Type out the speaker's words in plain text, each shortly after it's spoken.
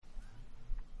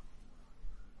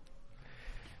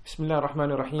Bismillah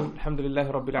ar-Rahman ar-Rahim.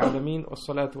 Alhamdulillahi Rabbil Alameen.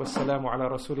 Wassalatu wassalamu ala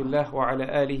Rasulillah wa ala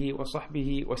alihi wa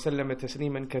sahbihi wa sallama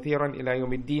tasliman kathiran ila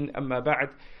yawmiddin. Amma ba'd.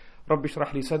 Rabbi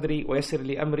shrah li sadri wa yassir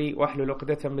li amri wa ahlul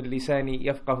 'uqdatan min lisani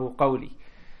yafqahu qawli.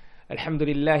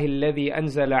 Alhamdulillahi alladhi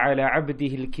anzala ala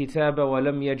 'abdihi al-kitaba wa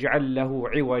lam yaj'al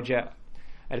lahu 'iwaja.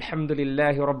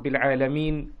 Alhamdulillahi Rabbil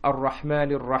Alameen.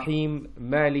 Ar-Rahman ar-Rahim.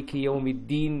 Maliki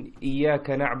yawmiddin.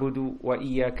 Iyyaka na'budu wa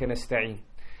iyyaka nasta'in.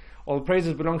 All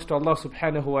praises belongs to Allah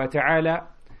subhanahu wa ta'ala.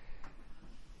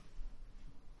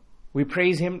 We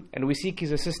praise Him and we seek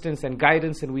His assistance and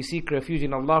guidance, and we seek refuge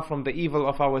in Allah from the evil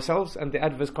of ourselves and the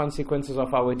adverse consequences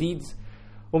of our deeds.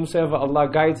 Whomsoever Allah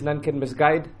guides, none can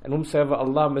misguide, and whomsoever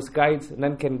Allah misguides,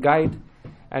 none can guide.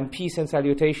 And peace and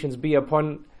salutations be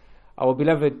upon our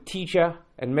beloved teacher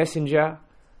and messenger,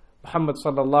 Muhammad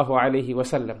sallallahu alayhi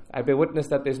wasallam. I bear witness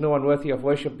that there is no one worthy of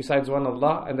worship besides one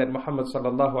Allah, and that Muhammad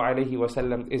sallallahu alayhi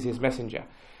wasallam is his messenger.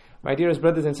 My dearest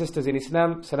brothers and sisters in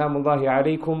Islam, salamullahi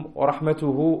alaykum wa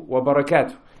rahmatuhu wa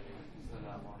barakatuh.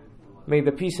 May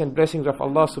the peace and blessings of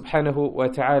Allah subhanahu wa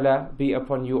ta'ala be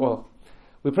upon you all.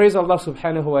 We praise Allah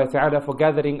subhanahu wa ta'ala for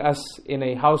gathering us in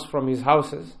a house from His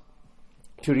houses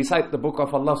to recite the book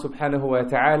of Allah subhanahu wa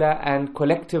ta'ala and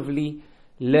collectively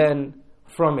learn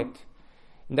from it.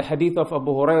 In the hadith of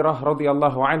Abu Humayra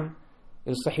radiyallahu an,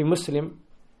 in Sahih Muslim,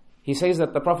 he says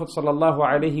that the Prophet sallallahu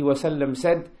alayhi wasallam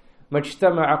said,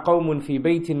 مَجْتَمَعَ قَوْمٌ فِي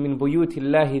بَيْتٍ مِّن بُيُوتِ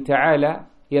اللَّهِ تَعَالَى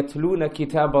يَتْلُونَ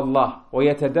كِتَابَ اللَّهِ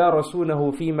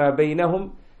وَيَتَدَارَسُونَهُ فِي مَا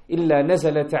بَيْنَهُمْ إِلَّا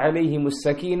نَزَلَتْ عَلَيْهِمُ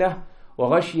السَّكِينَةُ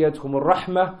وَغَشِيَتْهُمُ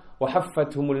الرَّحْمَةُ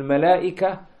وَحَفَّتْهُمُ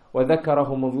الْمَلَائِكَةُ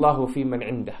وَذَكَرَهُمُ اللَّهُ فِي مَنْ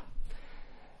عِنْدَهُ.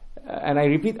 And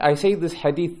I say this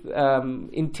hadith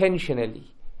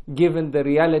intentionally, given the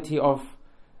reality of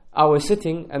our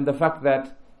sitting and the fact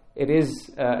that it is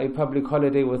a public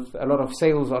holiday with a lot of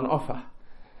sales on offer,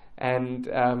 and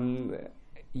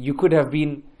you could have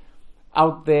been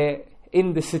out there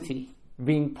in the city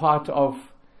being part of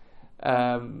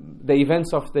the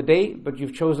events of the day, but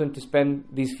you've chosen to spend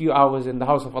these few hours in the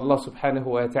house of Allah subhanahu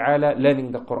wa ta'ala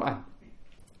learning the Quran.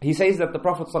 He says that the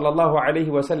Prophet sallallahu alaihi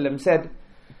wasallam said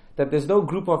that there's no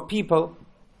group of people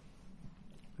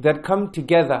that come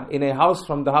together in a house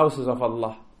from the houses of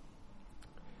Allah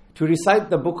to recite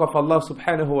the book of Allah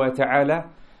subhanahu wa ta'ala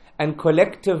and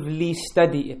collectively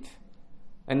study it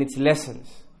and its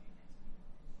lessons.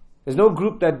 There's no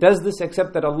group that does this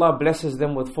except that Allah blesses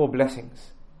them with 4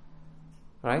 blessings.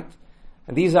 Right?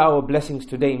 And these are our blessings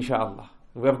today, inshaAllah.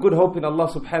 We have good hope in Allah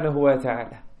subhanahu wa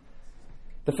ta'ala.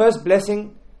 The first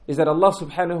blessing is that Allah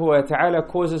subhanahu wa ta'ala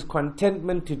causes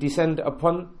contentment to descend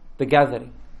upon the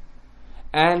gathering.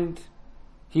 And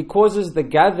He causes the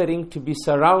gathering to be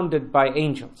surrounded by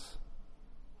angels.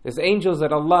 There's angels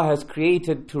that Allah has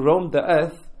created to roam the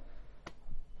earth.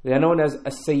 They are known as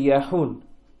as-sayyahun,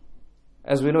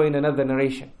 as we know in another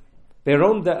narration. They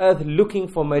roam the earth looking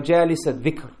for majalis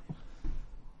al-dhikr,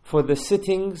 for the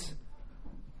sittings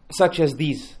such as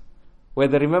these, where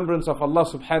the remembrance of Allah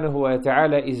subhanahu wa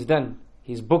ta'ala is done,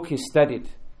 His book is studied,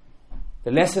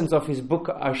 the lessons of His book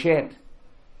are shared.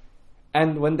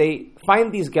 And when they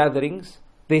find these gatherings,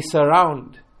 they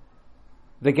surround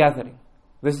the gathering.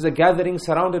 This is a gathering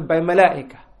surrounded by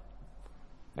malaika.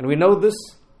 And we know this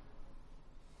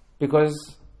because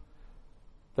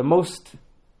the most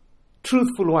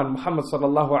truthful one, Muhammad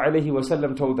sallallahu alayhi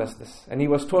wasallam, told us this. And he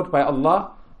was taught by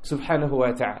Allah subhanahu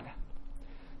wa ta'ala.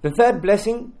 The third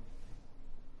blessing,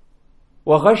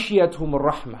 وَغَشِيَتْهُمُ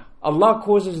الرَّحْمَةِ. Allah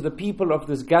causes the people of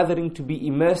this gathering to be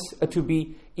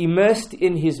immersed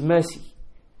in His mercy.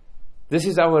 This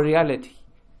is our reality.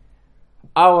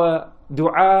 Our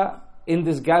dua in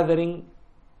this gathering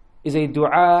is a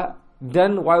dua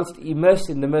done whilst immersed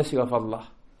in the mercy of Allah.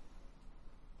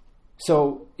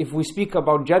 So if we speak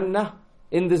about Jannah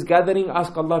in this gathering,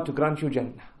 ask Allah to grant you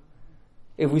Jannah.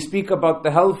 If we speak about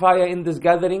the hellfire in this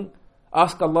gathering,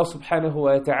 ask Allah subhanahu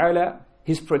wa ta'ala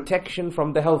His protection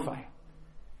from the hellfire.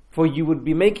 For you would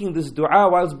be making this dua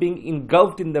whilst being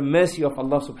engulfed in the mercy of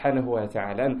Allah subhanahu wa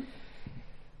ta'ala. And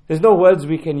there's no words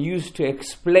we can use to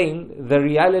explain the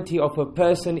reality of a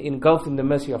person engulfed in the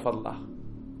mercy of Allah.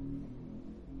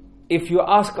 If you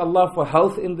ask Allah for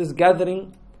health in this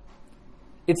gathering,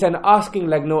 it's an asking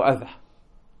like no other.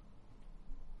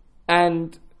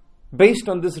 And based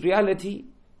on this reality,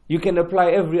 you can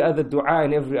apply every other dua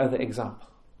and every other example.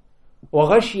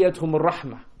 وَغَشِيَتْهُمُ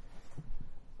الرَّحْمَةِ.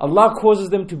 Allah causes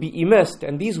them to be immersed,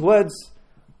 and these words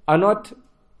are not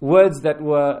words that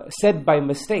were said by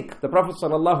mistake. The Prophet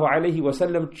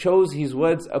ﷺ chose his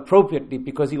words appropriately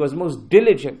because he was most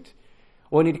diligent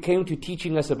when it came to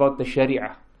teaching us about the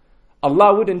Sharia.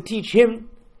 Allah wouldn't teach him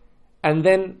and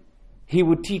then he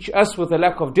would teach us with a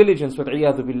lack of diligence,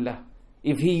 وَالْعِيَاذُ بِاللَّهِ.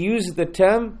 If he used the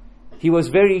term, he was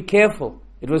very careful.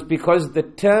 It was because the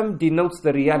term denotes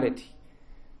the reality.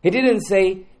 He didn't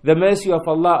say the mercy of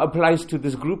Allah applies to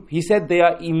this group. He said they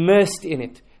are immersed in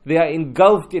it. They are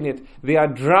engulfed in it. They are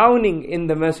drowning in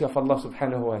the mercy of Allah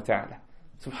subhanahu wa ta'ala.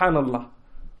 Subhanallah.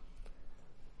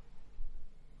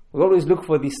 We always look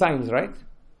for these signs, right?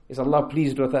 Is Allah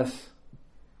pleased with us?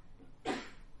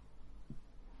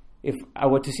 If I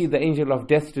were to see the angel of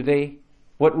death today,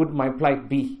 what would my plight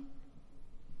be?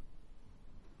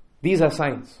 These are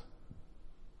signs.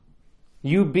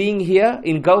 You being here,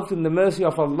 engulfed in the mercy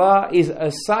of Allah, is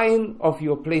a sign of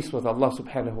your place with Allah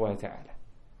subhanahu wa ta'ala.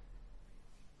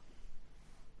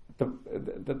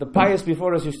 The pious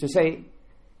before us used to say,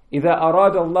 إِذَا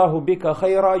أَرَادَ اللَّهُ بِكَ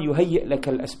خَيْرًا يُهَيِّئْ لَكَ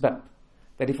الْأَسْبَابِ.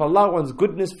 That if Allah wants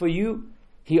goodness for you,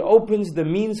 He opens the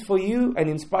means for you and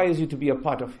inspires you to be a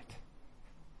part of it.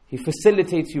 He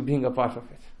facilitates you being a part of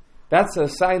it. That's a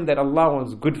sign that Allah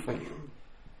wants good for you.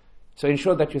 So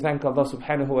ensure that you thank Allah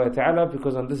subhanahu wa ta'ala,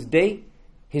 because on this day,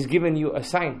 He's given you a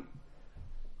sign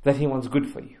that He wants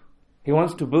good for you. He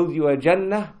wants to build you a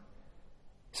Jannah,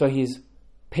 so He's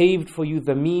paved for you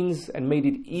the means and made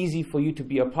it easy for you to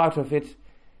be a part of it,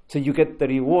 so you get the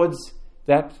rewards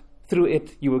that through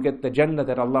it you will get the Jannah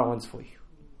that Allah wants for you.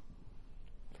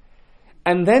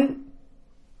 And then,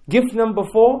 gift number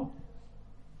 4,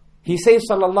 He says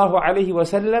sallallahu alayhi wa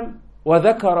sallam,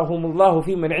 وَذَكَرَهُمُ اللَّهُ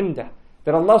فِي مَنْ عِنْدَهُ,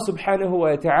 that Allah subhanahu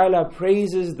wa ta'ala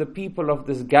praises the people of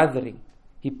this gathering.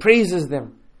 He praises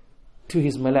them to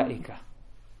His malaika,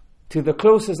 to the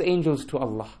closest angels to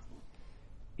Allah.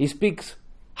 He speaks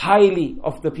highly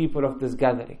of the people of this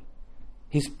gathering.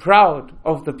 He's proud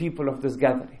of the people of this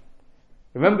gathering.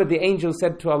 Remember, the angel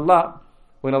said to Allah,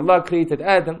 when Allah created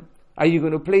Adam, are you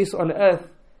going to place on earth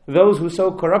those who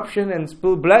sow corruption and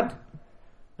spill blood?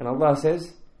 And Allah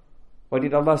says, what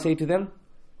did Allah say to them?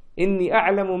 إِنِّي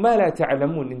أَعْلَمُ مَا لَا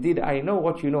تَعْلَمُونَ. Indeed, I know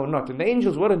what you know not. And the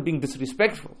angels weren't being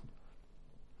disrespectful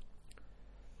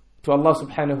to Allah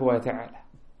subhanahu wa ta'ala.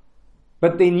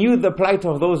 But they knew the plight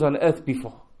of those on earth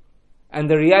before, and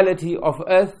the reality of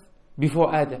earth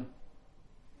before Adam.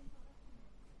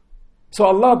 So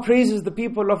Allah praises the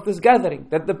people of this gathering,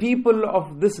 that the people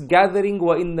of this gathering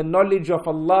were in the knowledge of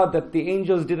Allah that the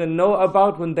angels didn't know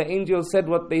about when the angels said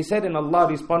what they said, and Allah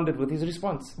responded with His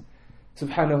response,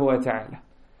 subhanahu wa ta'ala.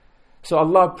 So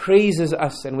Allah praises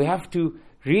us, and we have to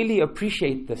really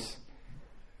appreciate this,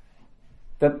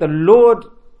 that the Lord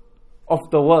of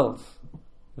the world,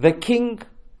 the King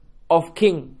of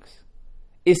kings,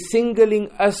 is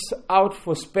singling us out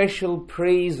for special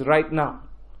praise right now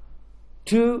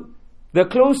to the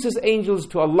closest angels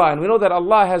to Allah. And we know that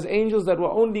Allah has angels that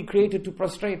were only created to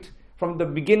prostrate. From the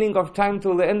beginning of time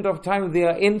till the end of time, they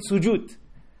are in sujood,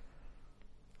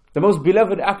 the most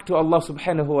beloved act to Allah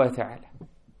subhanahu wa ta'ala.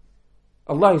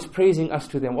 Allah is praising us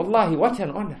to them. Wallahi, what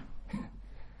an honor.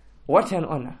 What an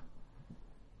honor.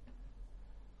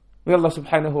 May Allah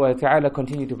subhanahu wa ta'ala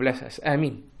continue to bless us.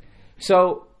 Ameen.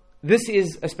 So, this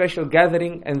is a special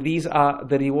gathering, and these are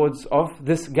the rewards of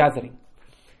this gathering.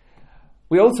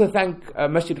 We also thank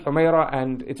Masjid Humayra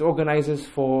and its organizers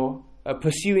for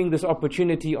pursuing this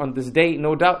opportunity on this day.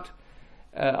 No doubt,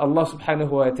 Allah subhanahu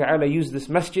wa ta'ala used this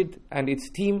masjid and its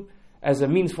team as a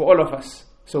means for all of us.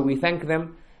 So we thank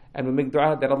them, and we make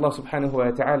dua that Allah subhanahu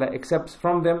wa ta'ala accepts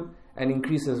from them and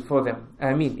increases for them.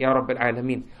 Ameen, Ya Rabbil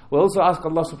Alameen. We also ask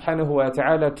Allah subhanahu wa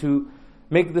ta'ala to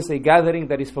make this a gathering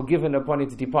that is forgiven upon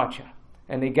its departure,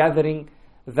 and a gathering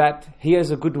that hears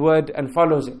a good word and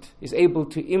follows it, is able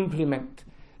to implement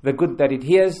the good that it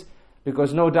hears,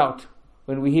 because no doubt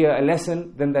when we hear a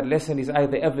lesson, then that lesson is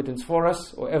either evidence for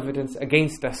us or evidence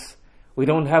against us. We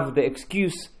don't have the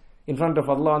excuse in front of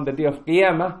Allah on the day of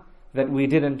Qiyamah that we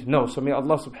didn't know. So may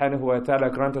Allah subhanahu wa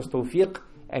ta'ala grant us tawfiq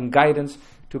and guidance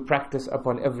to practice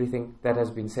upon everything that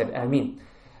has been said. Ameen.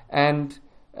 And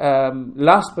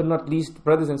last but not least,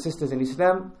 brothers and sisters in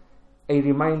Islam, a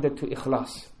reminder to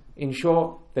ikhlas.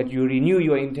 Ensure that you renew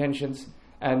your intentions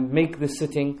and make this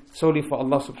sitting solely for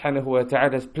Allah subhanahu wa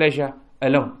ta'ala's pleasure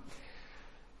alone.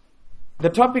 The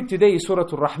topic today is Surah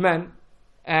Rahman,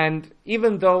 and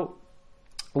even though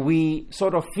we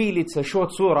sort of feel it's a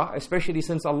short surah, especially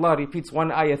since Allah repeats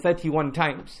one ayah 31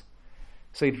 times,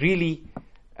 so it really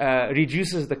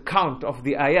reduces the count of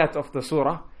the ayat of the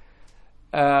surah.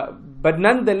 But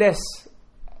nonetheless,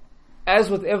 as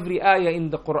with every ayah in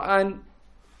the Quran,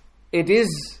 it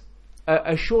is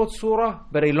a short surah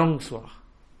but a long surah.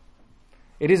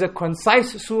 It is a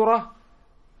concise surah,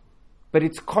 but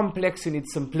it's complex in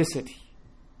its simplicity.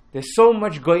 There's so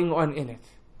much going on in it.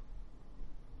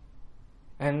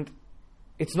 And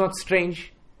it's not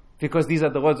strange because these are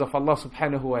the words of Allah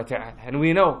subhanahu wa ta'ala. And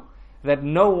we know that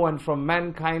no one from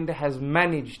mankind has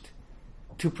managed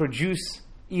to produce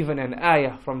even an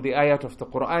ayah from the ayat of the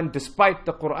Quran, despite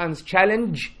the Quran's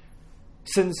challenge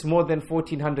since more than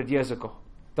 1400 years ago.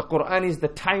 The Quran is the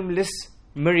timeless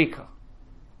miracle.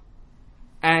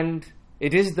 And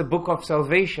it is the book of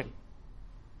salvation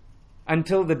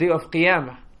until the day of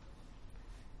Qiyamah.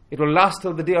 It will last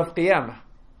till the day of Qiyamah,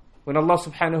 when Allah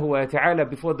subhanahu wa ta'ala,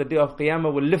 before the day of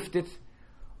Qiyamah, will lift it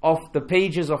off the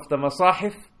pages of the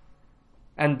Masahif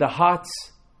and the hearts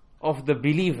of the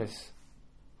believers.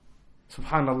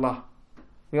 Subhanallah.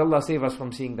 May Allah save us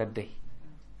from seeing that day.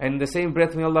 And in the same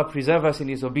breath, may Allah preserve us in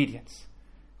His obedience.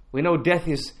 We know death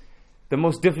is the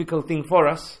most difficult thing for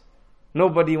us.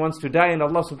 Nobody wants to die, and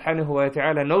Allah subhanahu wa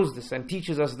ta'ala knows this and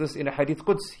teaches us this in a hadith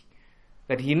Qudsi,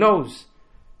 that He knows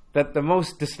that the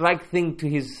most disliked thing to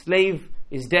His slave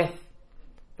is death.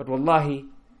 But wallahi,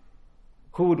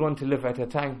 who would want to live at a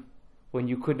time when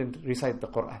you couldn't recite the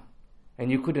Quran, and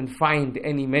you couldn't find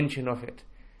any mention of it,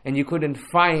 and you couldn't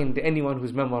find anyone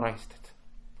who's memorized it?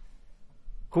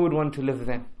 Who would want to live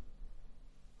then?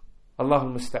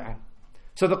 Allahul Musta'an.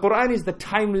 So the Quran is the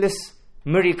timeless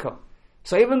miracle.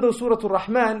 So even though Surah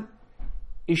Rahman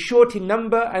is short in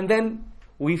number, and then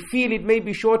we feel it may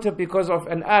be shorter because of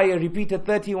an ayah repeated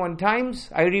 31 times,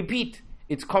 I repeat,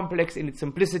 it's complex in its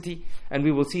simplicity, and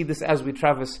we will see this as we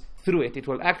traverse through it. It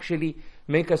will actually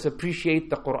make us appreciate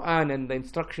the Quran and the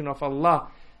instruction of Allah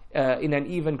in an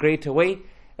even greater way,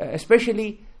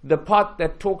 especially the part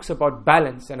that talks about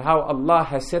balance and how Allah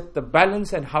has set the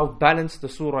balance and how balanced the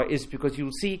surah is, because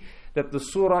you'll see that the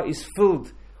surah is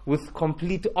filled with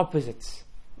complete opposites.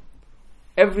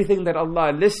 Everything that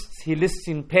Allah lists, He lists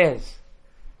in pairs.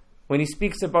 When He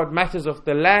speaks about matters of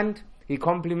the land, He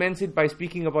complements it by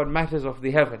speaking about matters of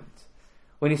the heavens.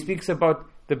 When He speaks about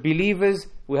the believers,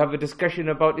 we have a discussion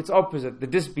about its opposite, the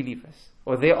disbelievers,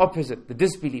 or their opposite, the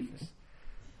disbelievers.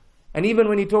 And even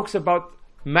when He talks about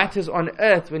matters on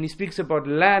earth, when He speaks about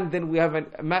land, then we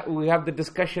have the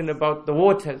discussion about the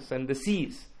waters and the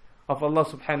seas of Allah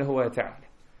subhanahu wa ta'ala.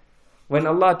 When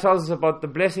Allah tells us about the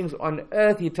blessings on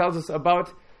earth, He tells us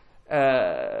about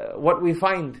what we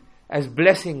find as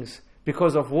blessings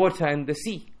because of water and the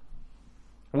sea.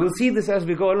 We'll see this as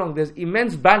we go along. There's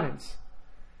immense balance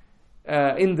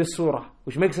in the surah,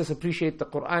 which makes us appreciate the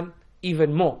Quran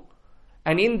even more.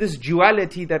 And in this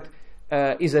duality that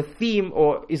is a theme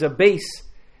or is a base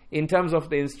in terms of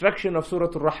the instruction of Surah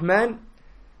Rahman,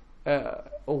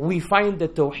 we find the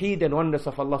tawheed and oneness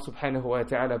of Allah subhanahu wa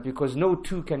ta'ala, because no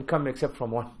two can come except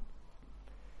from one.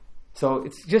 So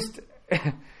it's just,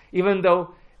 even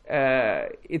though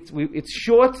it's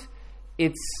short,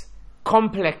 it's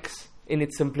complex in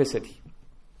its simplicity.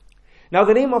 Now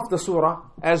the name of the surah,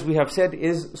 as we have said,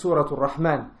 is Surah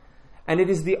Rahman. And it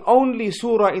is the only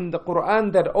surah in the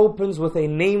Quran that opens with a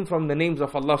name from the names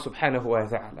of Allah subhanahu wa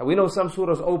ta'ala. We know some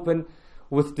surahs open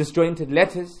with disjointed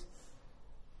letters.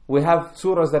 We have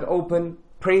surahs that open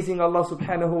praising Allah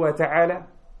subhanahu wa ta'ala.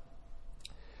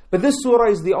 But this surah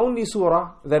is the only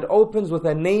surah that opens with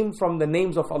a name from the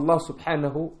names of Allah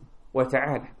subhanahu wa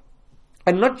ta'ala.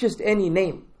 And not just any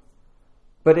name,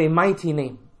 but a mighty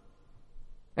name.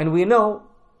 And we know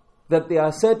that there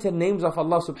are certain names of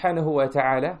Allah subhanahu wa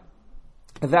ta'ala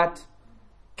that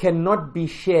cannot be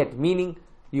shared, meaning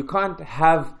you can't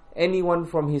have anyone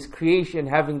from His creation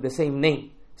having the same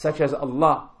name, such as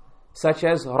Allah, such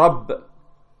as Rabb.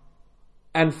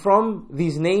 And from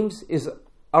these names is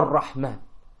Ar-Rahman.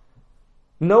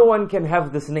 No one can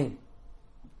have this name,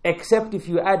 except if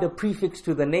you add a prefix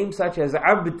to the name, such as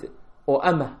Abd or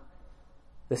Ama,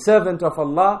 the servant of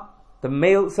Allah, the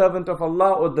male servant of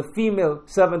Allah, or the female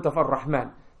servant of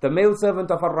Ar-Rahman, the male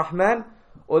servant of Ar-Rahman,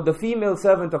 or the female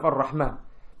servant of Ar-Rahman.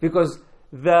 Because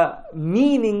the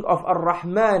meaning of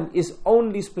Ar-Rahman is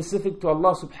only specific to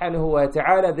Allah subhanahu wa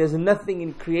ta'ala. There's nothing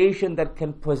in creation that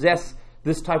can possess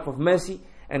this type of mercy,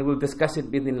 and we'll discuss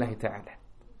it bi'idhnillahi ta'ala.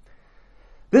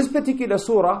 This particular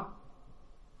surah,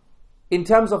 in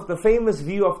terms of the famous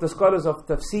view of the scholars of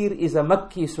Tafseer, is a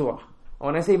Makki surah.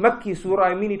 When I say Makki surah,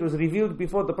 I mean it was revealed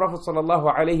before the Prophet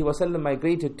sallallahu alaihi wasallam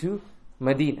migrated to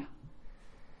Medina.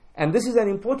 And this is an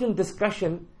important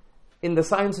discussion in the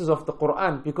sciences of the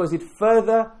Quran, because it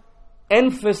further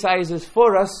emphasizes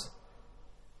for us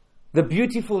the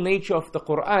beautiful nature of the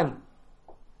Quran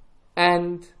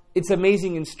and its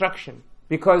amazing instruction.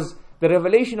 Because the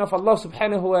revelation of Allah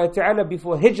subhanahu wa ta'ala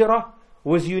before Hijrah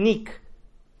was unique,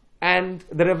 and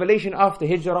the revelation after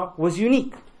Hijrah was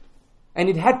unique. And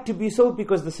it had to be so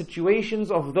because the situations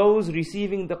of those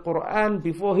receiving the Quran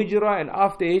before Hijrah and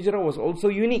after Hijrah was also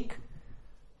unique.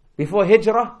 Before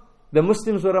Hijrah, the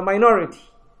Muslims were a minority.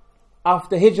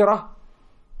 after Hijrah,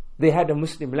 they had a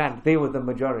Muslim land. They were the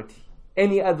majority.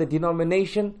 Any other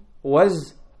denomination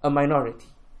was a minority.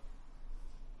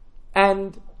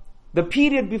 And the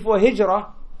period before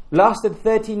Hijrah lasted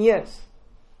 13 years.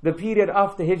 The period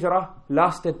after Hijrah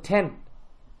lasted 10.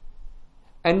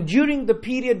 And during the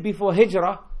period before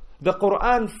Hijrah, the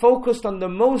Quran focused on the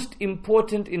most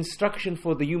important instruction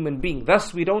for the human being.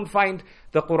 Thus, we don't find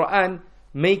the Quran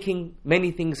making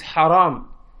many things haram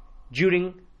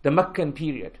during the Meccan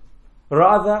period.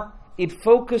 Rather, it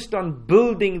focused on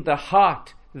building the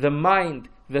heart, the mind,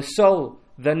 the soul,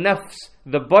 the nafs,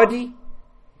 the body,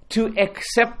 to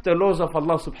accept the laws of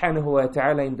Allah subhanahu wa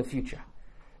ta'ala in the future.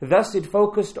 Thus, it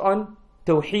focused on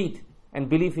tawheed and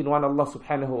belief in one Allah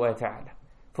subhanahu wa ta'ala.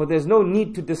 For there's no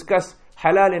need to discuss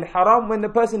halal and haram when the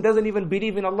person doesn't even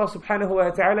believe in Allah subhanahu wa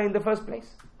ta'ala in the first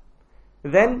place.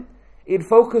 Then it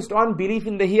focused on belief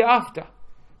in the hereafter,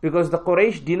 because the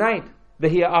Quraysh denied the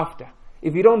hereafter.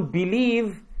 If you don't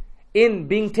believe in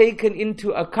being taken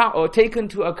into account or taken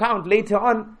to account later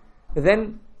on,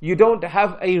 then you don't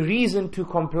have a reason to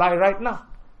comply right now.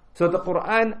 So the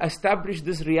Quran established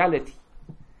this reality.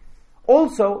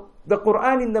 Also, the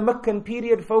Quran in the Meccan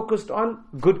period focused on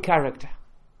good character.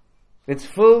 It's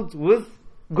filled with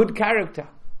good character.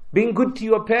 Being good to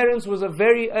your parents was a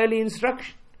very early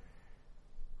instruction.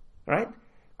 Right?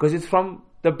 Because it's from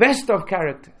the best of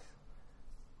characters.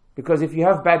 Because if you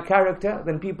have bad character,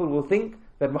 then people will think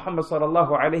that Muhammad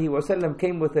sallallahu alaihi wasallam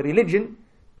came with a religion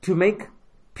to make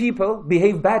people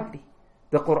behave badly.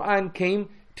 The Quran came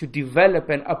to develop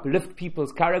and uplift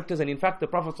people's characters, and in fact the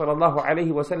Prophet sallallahu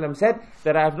alaihi wasallam said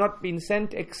that I have not been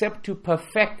sent except to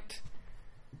perfect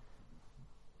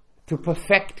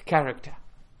character.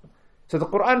 So the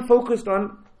Quran focused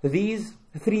on these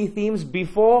three themes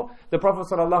before the Prophet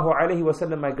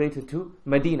ﷺ migrated to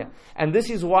Medina. And this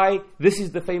is why this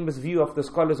is the famous view of the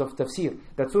scholars of Tafseer,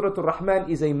 that Surah Rahman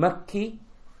is a Makki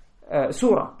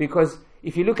surah, because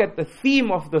if you look at the theme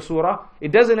of the surah,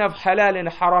 it doesn't have halal and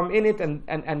haram in it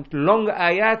and long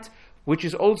ayat, which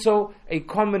is also a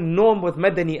common norm with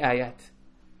Madani ayat.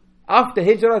 After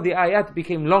Hijrah, the ayat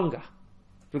became longer.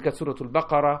 Look at Surah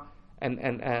Al-Baqarah and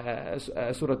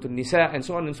Surah Al-Nisa and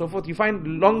so on and so forth. You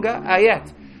find longer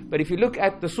ayat. But if you look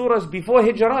at the surahs before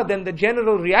Hijrah, then the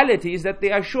general reality is that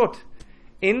they are short.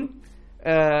 They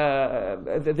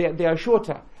are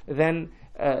shorter than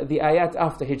the ayat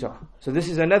after Hijrah. So this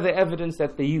is another evidence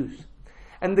that they use.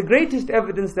 And the greatest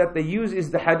evidence that they use is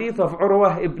the hadith of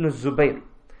Urwah ibn Zubayr.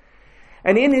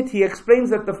 And in it he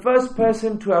explains that the first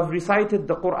person to have recited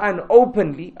the Quran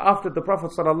openly after the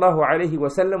Prophet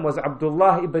ﷺ was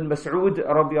Abdullah ibn Mas'ud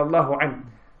radiyallahu anhu.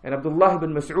 And Abdullah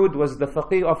ibn Mas'ud was the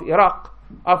faqih of Iraq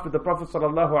after the Prophet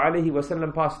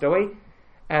ﷺ passed away.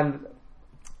 And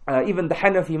even the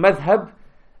Hanafi madhab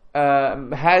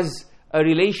has a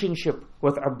relationship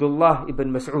with Abdullah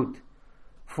ibn Mas'ud.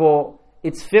 For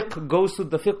its fiqh goes to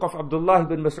the fiqh of Abdullah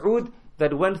ibn Mas'ud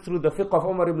that went through the fiqh of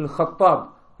Umar ibn Khattab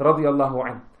radiyallahu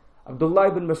anhu. Abdullah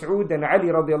ibn Mas'ud and Ali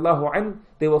radiyallahu anhu,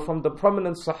 they were from the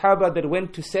prominent Sahaba that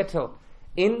went to settle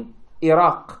in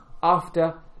Iraq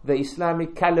after the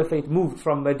Islamic Caliphate moved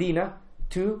from Medina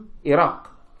to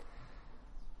Iraq.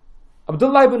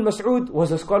 Abdullah ibn Mas'ud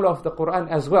was a scholar of the Quran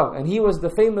as well, and he was the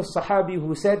famous Sahabi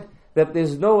who said that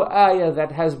there's no ayah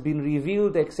that has been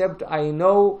revealed except I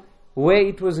know where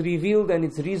it was revealed and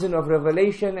its reason of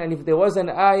revelation, and if there was an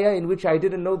ayah in which I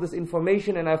didn't know this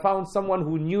information and I found someone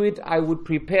who knew it, I would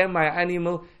prepare my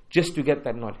animal just to get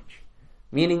that knowledge.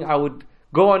 Meaning I would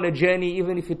go on a journey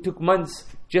even if it took months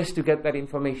just to get that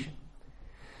information.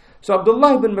 So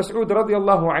Abdullah ibn Mas'ud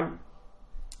radiyallahu anhu,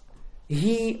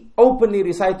 he openly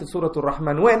recited Surah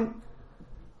Rahman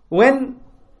when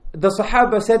the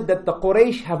Sahaba said that the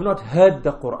Quraysh have not heard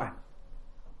the Quran.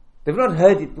 They've not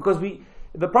heard it because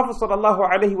the Prophet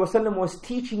ﷺ was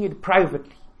teaching it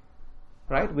privately.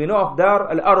 Right? We know of Dar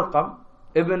al-Arqam,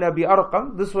 Ibn Abi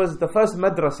Arqam. This was the first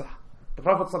madrasa. The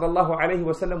Prophet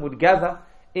ﷺ would gather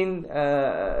in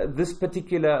this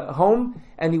particular home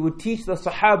and he would teach the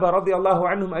Sahaba radiallahu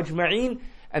anhum ajma'een,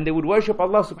 and they would worship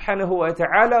Allah subhanahu wa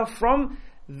ta'ala from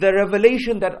the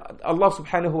revelation that Allah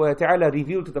subhanahu wa ta'ala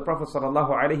revealed to the Prophet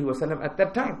ﷺ at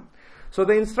that time. So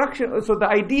the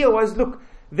idea was, look,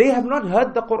 they have not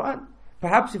heard the Quran.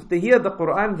 Perhaps if they hear the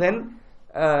Quran, then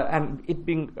and it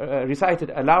being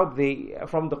recited aloud, they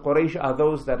from the Quraysh are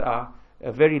those that are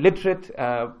very literate.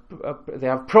 They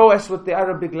have prowess with the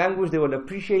Arabic language. They will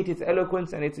appreciate its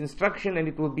eloquence and its instruction, and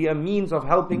it will be a means of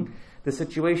helping the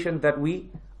situation that we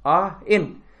are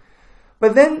in.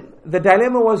 But then the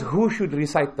dilemma was, who should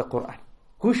recite the Quran?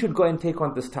 Who should go and take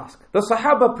on this task? The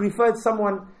Sahaba preferred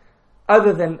someone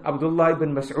other than Abdullah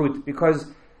ibn Mas'ud, because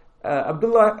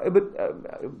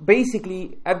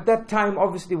basically at that time,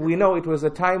 obviously we know it was a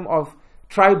time of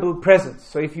tribal presence.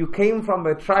 So if you came from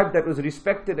a tribe that was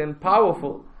respected and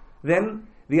powerful, then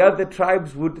the other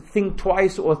tribes would think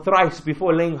twice or thrice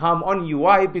before laying harm on you.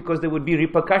 Why? Because there would be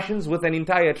repercussions with an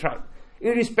entire tribe,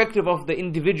 irrespective of the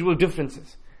individual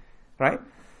differences. Right?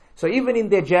 So even in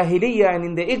their jahiliyyah and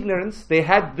in their ignorance, they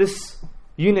had this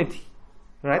unity.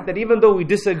 Right? That even though we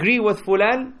disagree with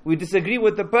fulan, we disagree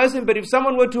with the person, but if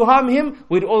someone were to harm him,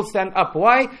 we'd all stand up.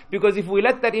 Why? Because if we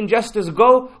let that injustice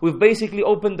go, we've basically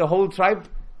opened the whole tribe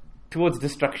towards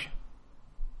destruction.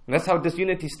 And that's how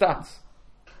disunity starts.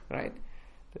 Right?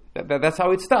 That's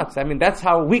how it starts. I mean, that's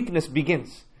how weakness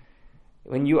begins.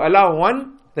 When you allow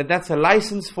one, then that's a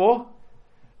license for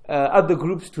other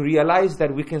groups to realize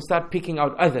that we can start picking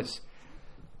out others.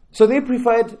 So they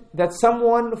preferred that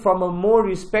someone from a more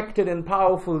respected and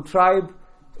powerful tribe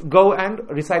go and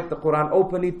recite the Quran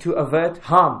openly to avert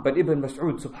harm. But Ibn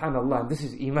Mas'ud, subhanallah, this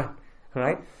is iman,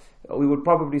 right? We would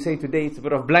probably say today it's a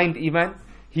bit of blind iman.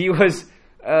 He was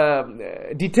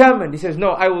determined. He says,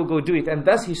 no, I will go do it. And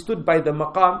thus he stood by the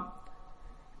maqam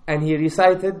and he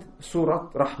recited Surah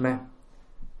Rahman.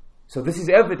 So this is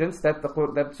evidence that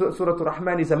Surah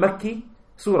Rahman is a Makki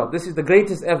surah. This is the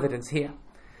greatest evidence here.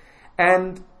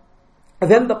 And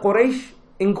then the Quraysh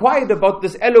inquired about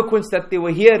this eloquence that they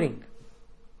were hearing,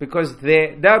 because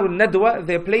their Darul Nadwa,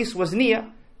 their place was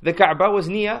near, the Kaaba was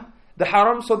near the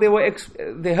Haram, so they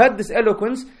heard this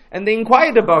eloquence and they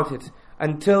inquired about it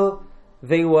until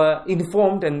they were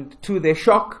informed, and to their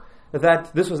shock,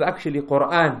 that this was actually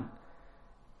Quran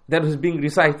that was being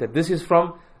recited. This is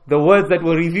from the words that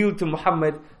were revealed to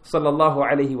Muhammad sallallahu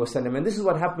alaihi wasallam. And this is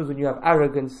what happens when you have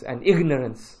arrogance and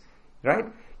ignorance, right?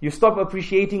 You stop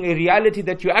appreciating a reality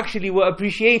that you actually were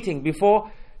appreciating before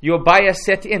your bias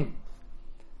set in.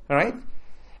 Right?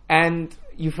 And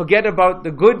you forget about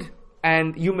the good,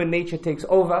 and human nature takes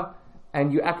over,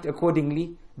 and you act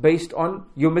accordingly based on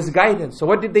your misguidance. So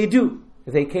what did they do?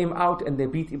 They came out and they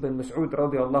beat Ibn Mas'ud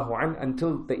radiallahu an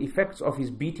until the effects of his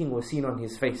beating were seen on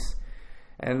his face.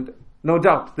 And no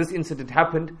doubt this incident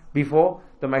happened before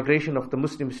the migration of the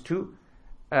Muslims to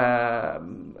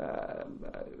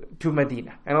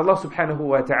Medina. And Allah subhanahu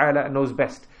wa ta'ala knows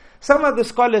best. Some of the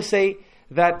scholars say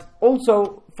that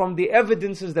also from the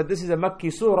evidences that this is a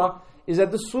Makki surah is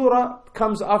that the surah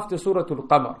comes after Surah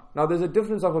Al-Qamar. Now there's a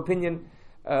difference of opinion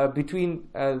between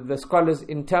the scholars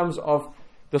in terms of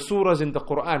the surahs in the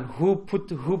Quran, who put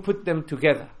them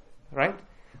together, right?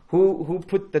 Who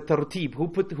put the tartib, who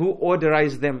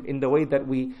orderized them in the way that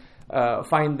we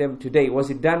find them today. Was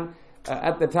it done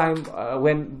at the time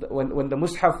when the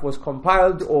Mus'haf was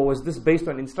compiled, or was this based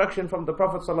on instruction from the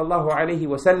Prophet sallallahu alaihi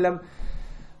wasallam?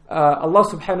 Allah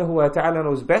subhanahu wa ta'ala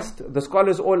knows best. The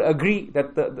scholars all agree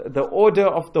that the order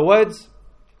of the words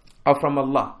are from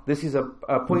Allah. This is a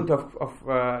point of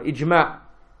ijma'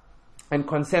 and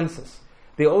consensus.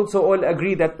 They also all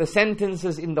agree that the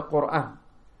sentences in the Quran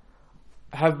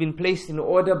have been placed in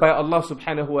order by Allah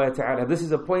subhanahu wa ta'ala. This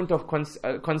is a point of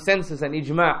consensus and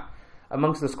ijma'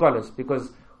 amongst the scholars,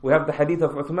 because we have the hadith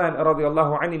of Uthman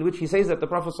radiallahu anhu, in which he says that the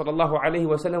Prophet sallallahu alaihi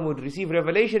wasallam would receive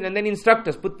revelation and then instruct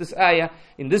us, put this ayah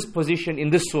in this position in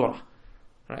this surah,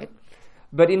 right?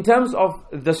 But in terms of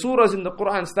the surahs in the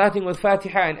Quran, starting with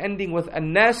Fatiha and ending with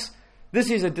An-Nas, this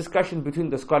is a discussion between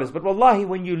the scholars. But wallahi,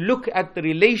 when you look at the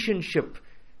relationship,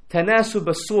 tanasub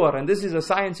as-surah, and this is a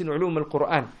science in ulum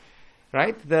al-Quran,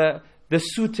 right? The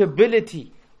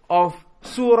suitability of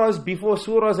surahs before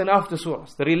surahs and after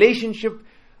surahs, the relationship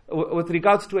with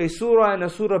regards to a surah and a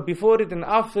surah before it and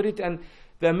after it, and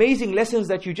the amazing lessons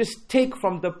that you just take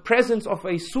from the presence of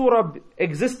a surah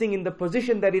existing in the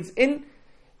position that it's in,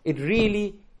 it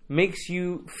really makes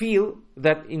you feel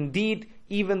that indeed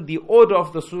even the order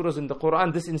of the surahs in the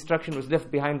Quran, this instruction was left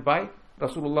behind by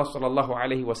Rasulullah sallallahu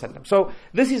alaihi wasallam. So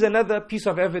this is another piece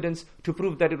of evidence to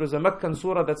prove that it was a Meccan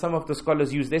surah that some of the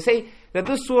scholars use. They say that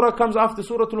this surah comes after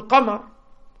Surah Al-Qamar,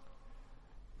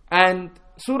 and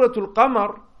Surah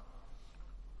Al-Qamar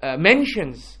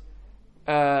mentions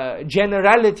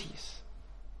generalities,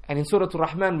 and in Surah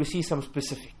Rahman we see some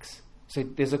specifics. So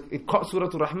Surah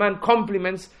Rahman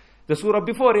complements the surah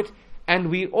before it, and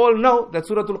we all know that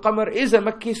Surah Al-Qamar is a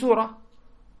Makki surah.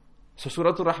 So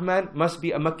Surah Rahman must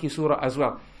be a Makki surah as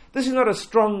well. This is not a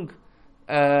strong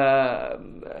a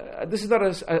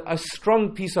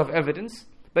strong piece of evidence,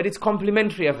 but it's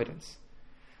complementary evidence.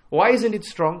 Why isn't it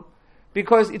strong?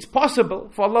 Because it's possible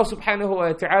for Allah subhanahu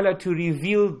wa ta'ala to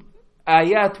reveal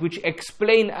ayat which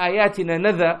explain ayat in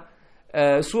another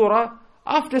surah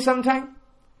after some time,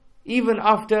 even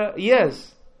after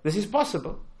years. This is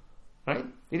possible, right?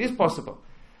 It is possible.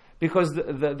 Because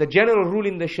the general rule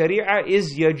in the Sharia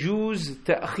is يجوز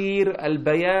تأخير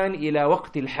البيان إلى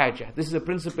وقت الحاجة. This is a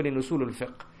principle in Usul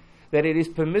al-Fiqh, that it is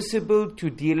permissible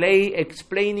to delay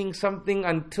explaining something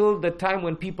until the time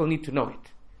when people need to know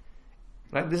it.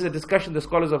 Right? This is a discussion the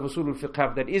scholars of Usul al-Fiqh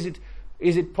have, that is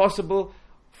it possible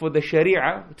for the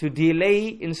Sharia to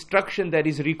delay instruction that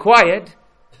is required,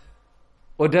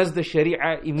 or does the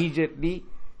Sharia immediately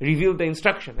reveal the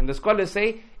instruction? And the scholars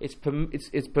say it's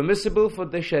permissible for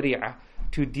the Sharia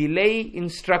to delay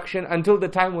instruction until the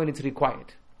time when it's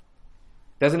required.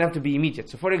 Doesn't have to be immediate.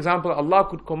 So for example, Allah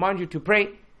could command you to pray,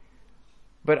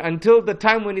 but until the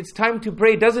time when it's time to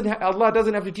pray, Allah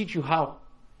doesn't have to teach you how.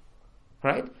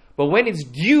 Right? But when it's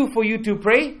due for you to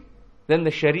pray, then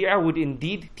the Sharia would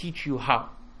indeed teach you how.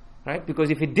 Right? Because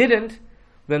if it didn't,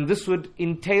 then this would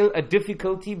entail a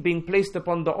difficulty being placed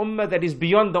upon the ummah that is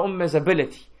beyond the ummah's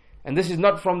ability. And this is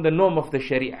not from the norm of the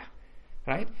Sharia.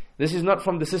 Right? This is not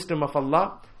from the system of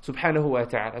Allah subhanahu wa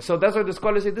ta'ala. So that's why the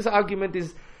scholars say this argument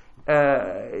is,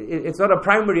 it's not a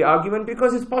primary argument,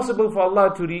 because it's possible for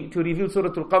Allah to reveal Surah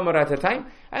Al-Qamar at a time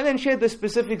and then share the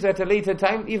specifics at a later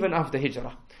time, even after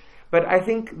Hijrah. But I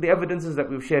think the evidences that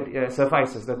we've shared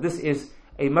suffices, that this is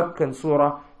a Meccan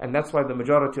surah, and that's why the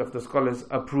majority of the scholars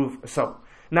approve so.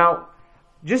 Now,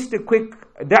 just a quick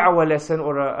da'wah lesson,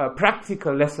 or a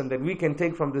practical lesson that we can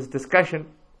take from this discussion,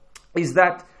 is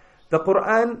that the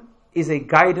Quran is a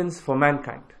guidance for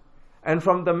mankind. And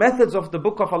from the methods of the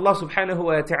book of Allah subhanahu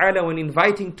wa ta'ala when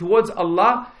inviting towards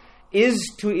Allah is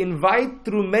to invite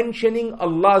through mentioning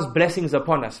Allah's blessings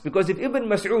upon us. Because if Ibn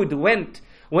Mas'ud went,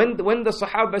 when the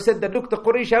Sahaba said that, look, the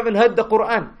Quraysh haven't heard the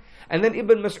Quran, and then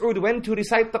Ibn Mas'ud went to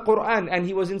recite the Quran, and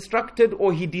he was instructed,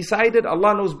 or he decided,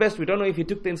 Allah knows best, we don't know if he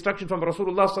took the instruction from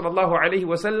Rasulullah sallallahu alayhi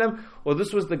wasallam, or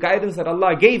this was the guidance that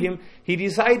Allah gave him, he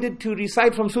decided to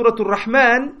recite from Surah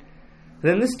Rahman,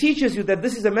 then this teaches you that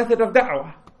this is a method of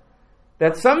da'wah.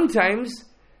 That sometimes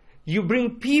you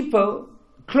bring people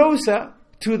closer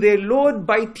to their Lord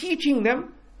by teaching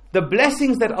them the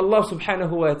blessings that Allah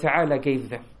subhanahu wa ta'ala gave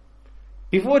them.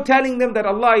 Before telling them that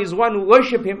Allah is one who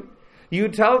worship Him, you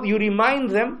remind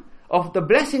them of the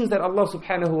blessings that Allah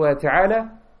subhanahu wa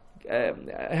ta'ala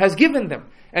has given them.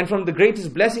 And from the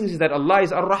greatest blessings is that Allah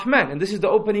is Ar-Rahman, and this is the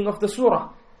opening of the surah.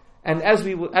 And as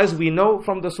we know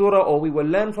from the surah, or we will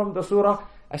learn from the surah,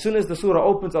 as soon as the surah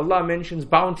opens, Allah mentions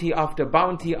bounty after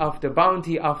bounty after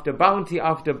bounty after bounty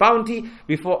after bounty,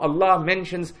 before Allah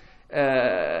mentions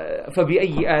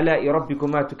فَبِأَيِّ آلَاءِ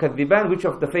رَبِّكُمَا تُكَذِّبَانِ, which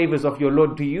of the favors of your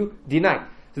Lord do you deny?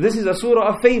 So this is a surah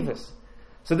of favors.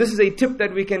 So this is a tip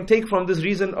that we can take from this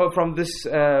reason, or from this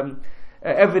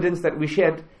evidence that we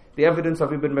shared, the evidence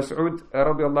of Ibn Mas'ud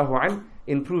radiallahu anh,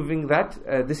 in proving that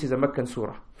this is a Meccan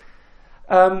surah.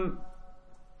 And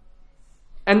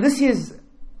this is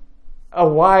a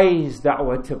wise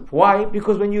da'wah tip. Why?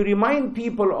 Because when you remind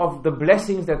people of the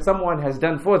blessings that someone has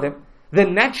done for them,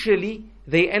 then naturally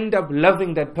they end up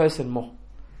loving that person more.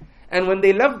 And when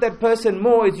they love that person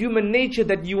more, it's human nature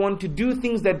that you want to do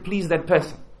things that please that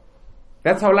person.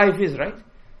 That's how life is, right?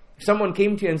 If someone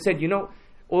came to you and said, you know,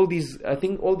 all this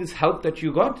help that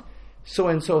you got, so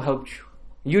and so helped you.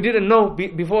 You didn't know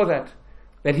before that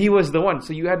he was the one.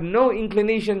 So you had no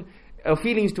inclination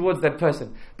feelings towards that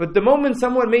person. But the moment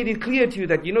someone made it clear to you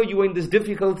that, you know, you were in this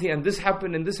difficulty and this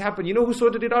happened, you know who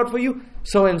sorted it out for you?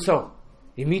 So and so.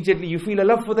 Immediately you feel a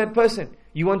love for that person.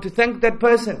 You want to thank that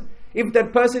person. If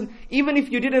that person, even if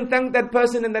you didn't thank that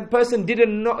person and that person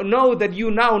didn't know that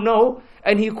you now know,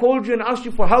 and he called you and asked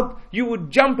you for help, you would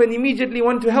jump and immediately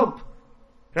want to help.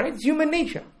 Right? It's human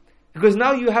nature. Because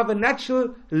now you have a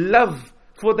natural love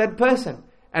for that person.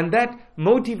 And that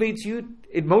motivates you,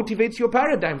 it motivates your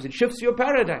paradigms, it shifts your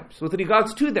paradigms with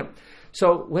regards to them.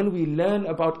 So when we learn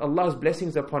about Allah's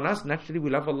blessings upon us, naturally we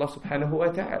love Allah subhanahu wa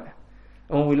ta'ala.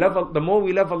 And when the more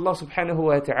we love Allah subhanahu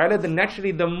wa ta'ala, then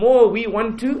naturally the more we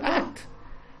want to act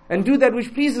and do that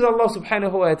which pleases Allah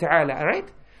subhanahu wa ta'ala,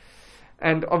 alright?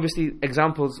 And obviously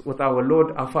examples with our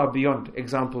Lord are far beyond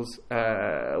examples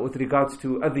with regards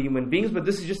to other human beings, but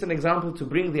this is just an example to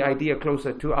bring the idea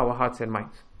closer to our hearts and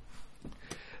minds.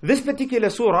 This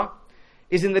particular surah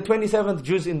is in the 27th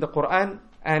juz in the Quran,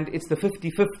 and it's the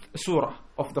 55th surah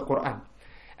of the Quran.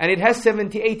 And it has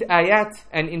 78 ayat,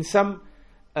 and in some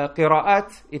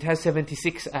qira'at, it has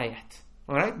 76 ayat.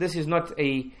 Alright? This is not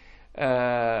a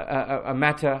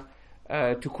matter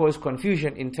to cause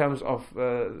confusion in terms of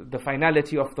the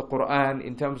finality of the Quran,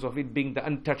 in terms of it being the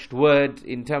untouched word,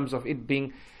 in terms of it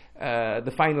being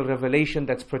the final revelation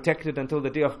that's protected until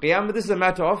the day of Qiyamah. This is a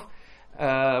matter of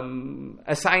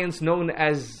a science known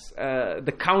as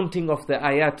the counting of the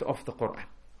ayat of the Quran.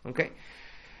 Okay?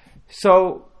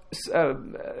 So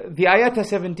the ayat are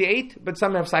 78, but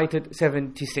some have cited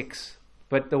 76.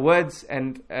 But the words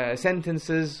and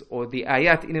sentences, or the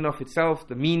ayat in and of itself,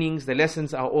 the meanings, the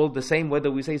lessons are all the same,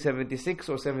 whether we say 76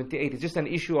 or 78. It's just an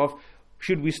issue of,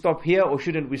 should we stop here or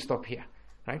shouldn't we stop here?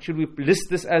 Right? Should we list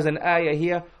this as an ayah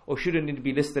here, or shouldn't it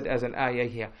be listed as an ayah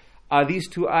here? Are these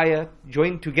two ayah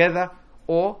joined together,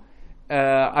 or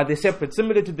are they separate?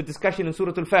 Similar to the discussion in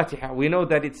Surah Al-Fatiha. We know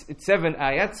that it's 7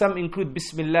 ayat. Some include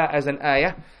Bismillah as an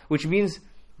ayah, which means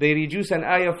they reduce an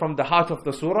ayah from the heart of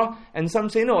the surah. And some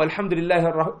say, no,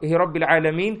 Alhamdulillah Rabbil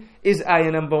Alameen is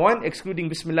ayah number 1, excluding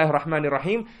Bismillah Rahman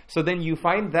Rahim. So then you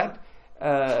find that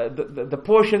the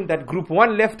portion that group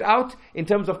 1 left out, in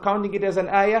terms of counting it as an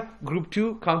ayah, group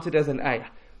 2 counts it as an ayah.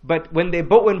 But when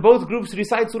both groups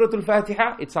recite Surah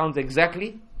Al-Fatiha, it sounds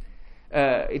exactly,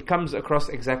 it comes across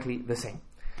exactly the same.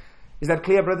 Is that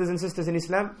clear, brothers and sisters in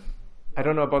Islam? I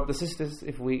don't know about the sisters.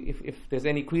 If there's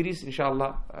any queries,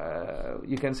 inshallah,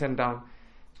 you can send down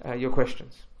your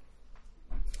questions.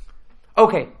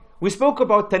 Okay, we spoke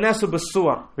about tanasub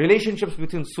as-surah, relationships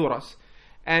between surahs.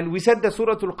 And we said that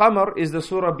Surah Al-Qamar is the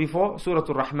surah before Surah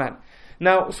Rahman.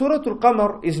 Now, Surah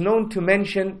Al-Qamar is known to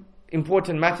mention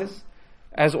important matters,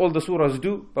 as all the surahs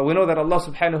do. But we know that Allah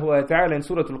subhanahu wa ta'ala in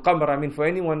Surah Al-Qamar, I mean, for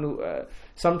anyone who,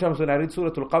 sometimes when I read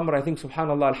Surah Al-Qamar, I think,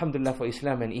 subhanallah, alhamdulillah for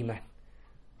Islam and Iman.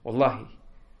 Wallahi.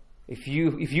 If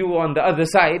you were on the other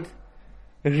side,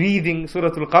 reading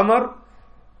Surah Al-Qamar,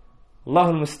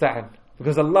 Allahul Musta'an.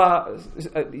 Because Allah,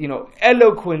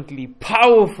 eloquently,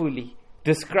 powerfully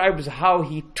describes how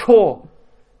He tore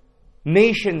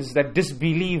nations that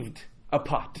disbelieved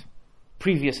apart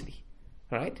previously,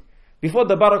 right? Before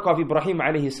the barakah of Ibrahim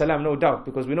alayhi salam, no doubt,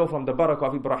 because we know from the barakah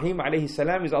of Ibrahim alayhi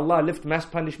salam is Allah lift mass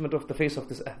punishment off the face of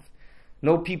this earth.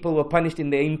 No people were punished in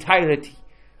their entirety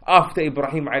after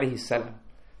Ibrahim alayhi salam.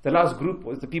 The last group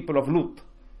was the people of Lut,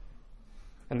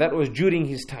 and that was during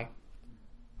his time.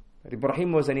 But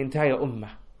Ibrahim was an entire ummah.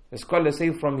 The scholars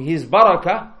say from his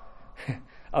barakah,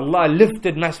 Allah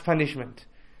lifted mass punishment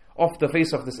off the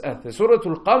face of this earth. The Surah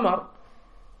Al-Qamar,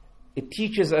 it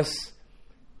teaches us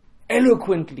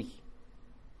eloquently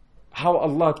how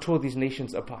Allah tore these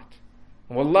nations apart.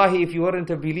 And wallahi, if you weren't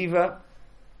a believer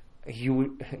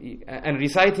and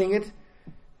reciting it,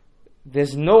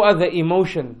 there's no other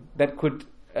emotion that could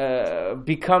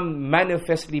become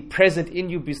manifestly present in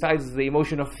you besides the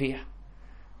emotion of fear.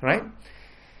 Right?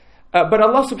 But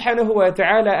Allah subhanahu wa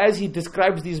ta'ala, as He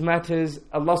describes these matters,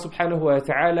 Allah subhanahu wa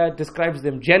ta'ala describes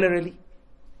them generally.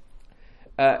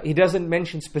 He doesn't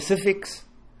mention specifics.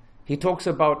 He talks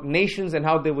about nations and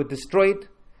how they were destroyed.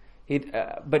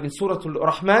 But in Surah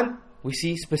Rahman, we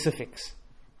see specifics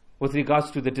with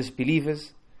regards to the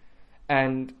disbelievers.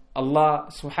 And Allah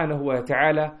subhanahu wa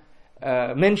ta'ala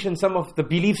mentions some of the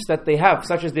beliefs that they have,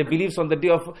 such as their beliefs on the day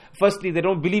of, firstly, they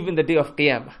don't believe in the day of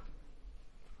Qiyamah.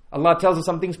 Allah tells us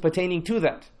some things pertaining to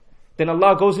that. Then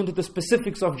Allah goes into the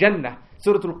specifics of Jannah.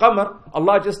 Surah Al-Qamar,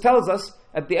 Allah just tells us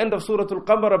at the end of Surah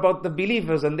Al-Qamar about the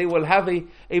believers, and they will have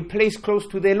a place close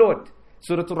to their Lord.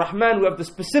 Surah Rahman, we have the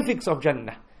specifics of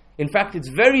Jannah. In fact, it's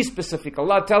very specific.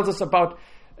 Allah tells us about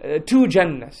 2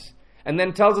 Jannahs, and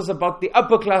then tells us about the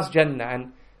upper class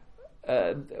Jannah.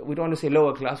 And we don't want to say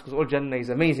lower class, because all Jannah is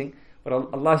amazing. But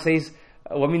Allah says,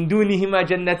 وَمِن دُونِهِمَا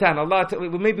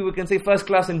جَنَّتَانِ. Maybe we can say first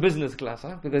class and business class,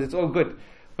 because it's all good.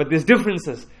 But there's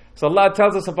differences. So Allah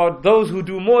tells us about those who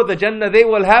do more, the Jannah they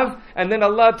will have. And then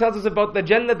Allah tells us about the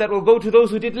Jannah that will go to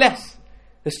those who did less.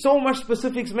 There's so much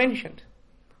specifics mentioned.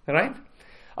 Right?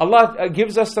 Allah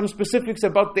gives us some specifics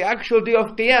about the actual day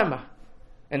of Qiyamah,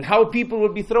 and how people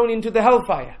will be thrown into the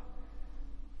hellfire.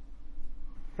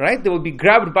 Right? They will be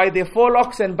grabbed by their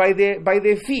forelocks and by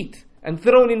their feet and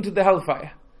thrown into the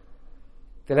hellfire.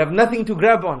 They'll have nothing to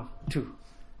grab on to.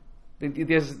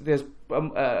 There's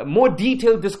more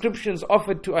detailed descriptions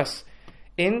offered to us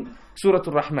in Surah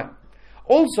Rahman.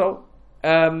 Also,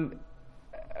 in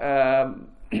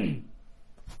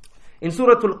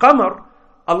Surah Al-Qamar,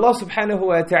 Allah subhanahu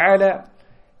wa ta'ala,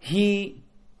 He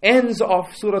ends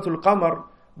off Surah Al-Qamar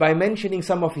by mentioning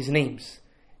some of His names.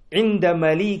 عِنْدَ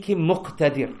مَلِيكٍ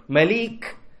مُقْتَدِرٍ.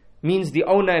 Malik means the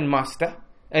owner and master,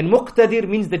 and Muqtadir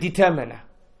means the determiner.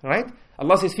 Right?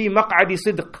 Allah says, فِي مَقْعَدِ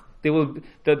صِدْقٍ.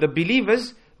 The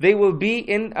believers, they will be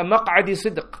in a مَقْعَدِ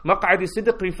صِدْقٍ. مَقْعَدِ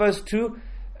صِدْقٍ refers to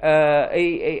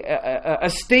a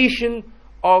station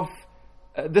of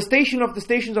the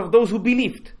stations of those who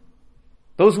believed,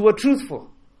 those who were truthful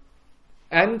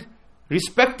and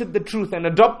respected the truth and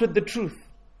adopted the truth.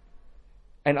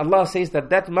 And Allah says that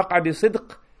مَقْعَدِ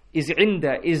صِدْقٍ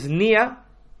is near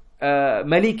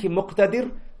Malik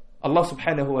Muqtadir, Allah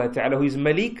subhanahu wa ta'ala, who is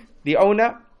Malik, the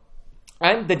owner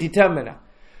and the determiner.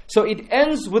 So it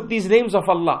ends with these names of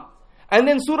Allah. And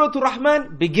then Surah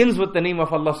Rahman begins with the name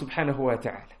of Allah subhanahu wa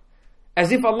ta'ala.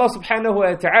 As if Allah subhanahu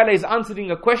wa ta'ala is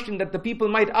answering a question that the people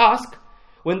might ask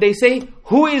when they say,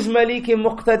 who is Malik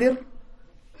Muqtadir?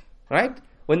 Right?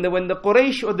 When the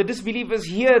Quraysh or the disbelievers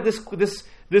hear this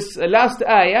last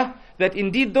ayah, that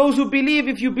indeed those who believe,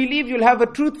 if you believe, you'll have a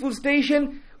truthful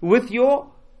station with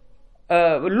your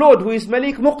Lord who is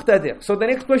Malik Muqtadir. So the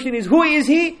next question is, who is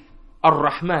He?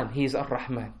 Ar-Rahman. He is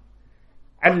Ar-Rahman.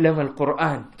 Allama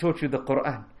al-Quran. Taught you the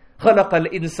Quran. خلق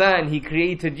الإنسان. He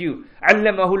created you.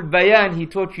 علمه البيان. He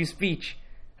taught you speech.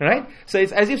 Right? So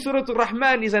it's as if Surah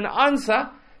Rahman is an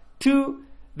answer to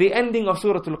the ending of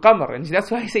Surah Al-Qamar. And that's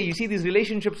why I say, you see, these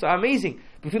relationships are amazing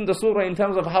between the surah in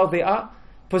terms of how they are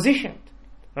positioned.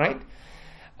 Right?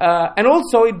 And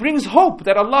also it brings hope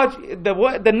that Allah,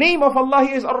 the name of Allah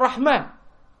here is Ar-Rahman.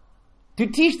 To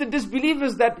teach the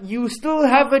disbelievers that you still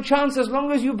have a chance as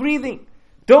long as you're breathing.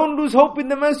 Don't lose hope in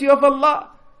the mercy of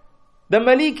Allah. The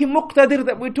Maliki Muqtadir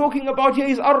that we're talking about here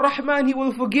is Ar-Rahman. He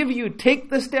will forgive you. Take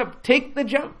the step. Take the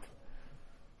jump.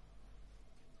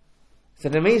 It's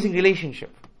an amazing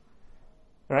relationship,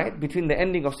 right, between the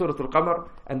ending of Surah Al-Qamar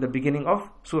and the beginning of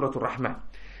Surah Rahman.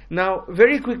 Now,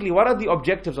 very quickly, what are the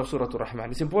objectives of Surah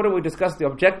Rahman? It's important we discuss the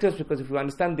objectives, because if we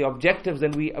understand the objectives,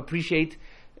 then we appreciate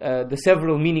the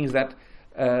several meanings that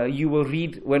you will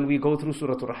read when we go through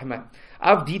Surah Rahman.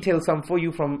 I've detailed some for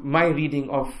you from my reading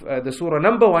of the surah.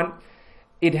 Number one,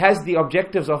 it has the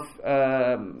objectives of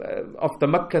the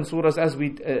Meccan surahs as we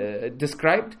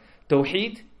described.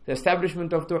 Tawheed, the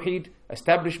establishment of Tawheed,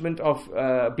 establishment of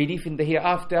belief in the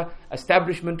hereafter,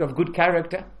 establishment of good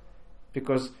character,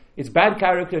 because it's bad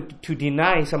character to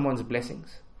deny someone's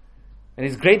blessings, and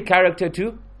it's great character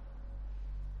to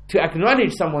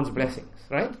acknowledge someone's blessings,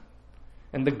 right?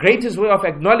 And the greatest way of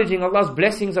acknowledging Allah's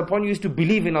blessings upon you is to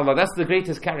believe in Allah. That's the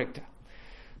greatest character.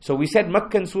 So we said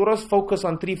Meccan surahs focus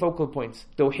on three focal points: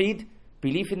 Tawheed,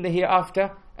 belief in the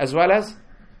hereafter, as well as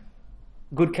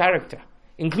good character.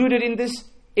 Included in this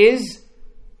is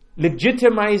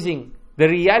legitimizing the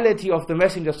reality of the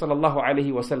Messenger sallallahu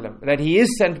alaihi wasallam, that he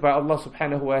is sent by Allah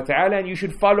subhanahu wa ta'ala and you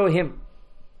should follow him.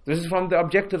 This is from the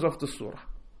objectives of the surah.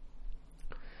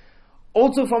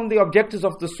 Also from the objectives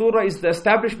of the surah is the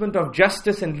establishment of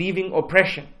justice and leaving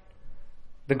oppression,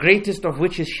 the greatest of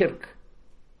which is shirk,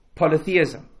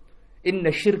 polytheism.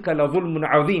 Inna shirka la dhulmun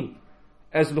azim.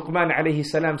 As Luqman alayhi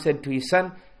salam said to his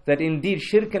son, that indeed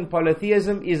shirk and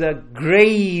polytheism is a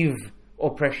grave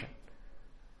oppression.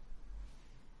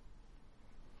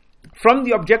 From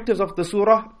the objectives of the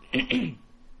surah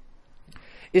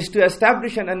is to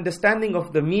establish an understanding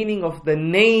of the meaning of the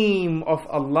name of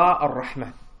Allah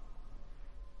Ar-Rahman.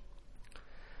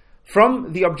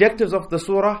 From the objectives of the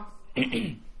surah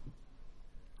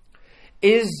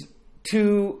is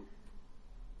to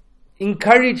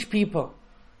encourage people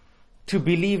to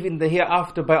believe in the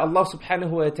hereafter by Allah subhanahu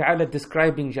wa ta'ala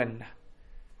describing Jannah,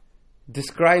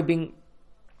 describing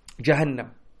Jahannam.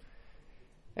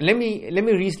 And let me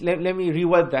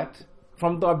reword that.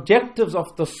 From the objectives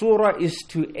of the surah is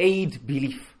to aid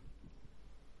belief.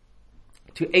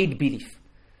 To aid belief.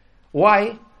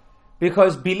 Why?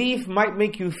 Because belief might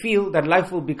make you feel that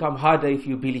life will become harder if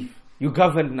you believe. You're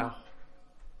governed now.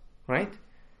 Right?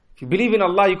 If you believe in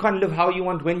Allah, you can't live how you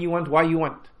want, when you want, why you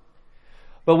want.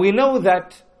 But we know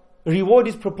that reward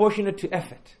is proportionate to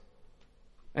effort.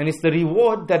 And it's the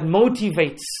reward that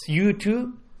motivates you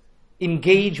to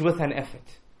engage with an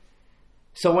effort.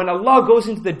 So when Allah goes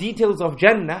into the details of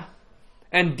Jannah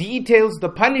and details the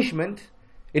punishment,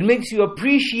 it makes you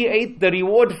appreciate the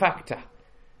reward factor.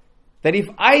 That if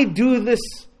I do this,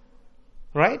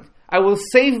 right, I will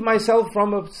save myself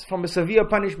from a severe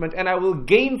punishment, and I will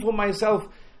gain for myself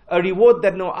a reward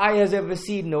that no eye has ever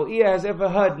seen, no ear has ever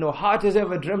heard, no heart has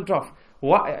ever dreamt of.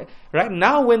 Why? Right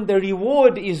now, when the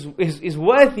reward is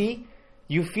worthy,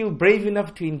 you feel brave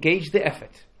enough to engage the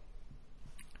effort.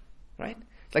 Right?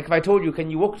 It's like if I told you, can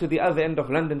you walk to the other end of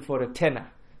London for a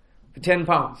tenner, for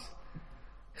 £10?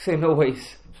 Say, no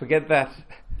ways, forget that.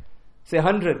 Say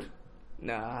 100.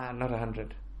 Nah, not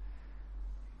 100.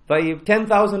 But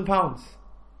 £10,000.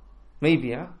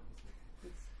 Maybe, huh?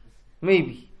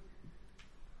 Maybe.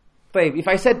 But if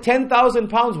I said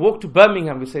 £10,000, walk to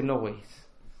Birmingham, we say, no ways.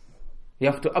 You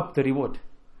have to up the reward.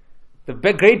 The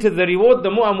greater the reward,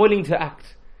 the more I'm willing to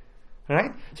act.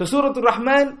 Right? So Surah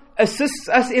Rahman assists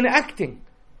us in acting.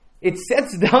 It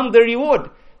sets down the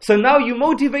reward. So now you're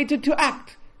motivated to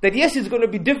act. That yes, it's going to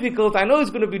be difficult. I know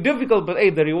it's going to be difficult, but hey,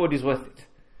 the reward is worth it.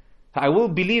 I will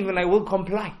believe and I will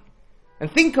comply.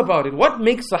 And think about it. What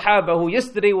makes Sahaba who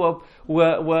yesterday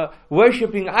were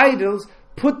worshipping idols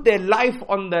put their life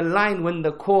on the line when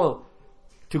the call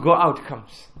to go out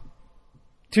comes.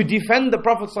 To defend the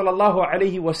Prophet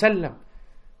ﷺ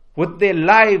with their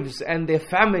lives and their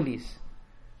families.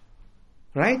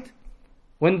 Right?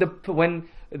 When the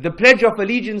pledge of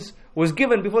allegiance was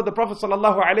given before the Prophet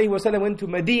ﷺ went to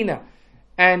Medina,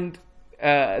 and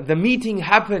the meeting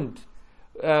happened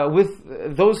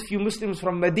with those few Muslims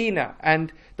from Medina,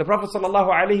 and the Prophet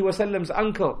ﷺ's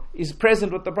uncle is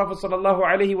present with the Prophet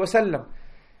ﷺ,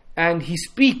 and he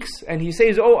speaks and he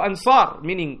says, "Oh Ansar,"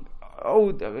 meaning,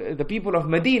 "Oh the people of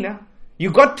Medina,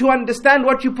 you got to understand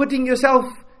what you're putting yourself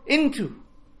into.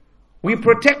 We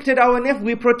protected our nephew,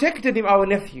 we've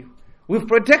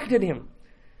protected him.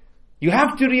 You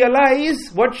have to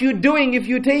realize what you're doing if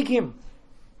you take him.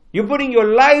 You're putting your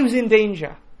lives in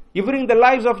danger. You're putting the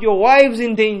lives of your wives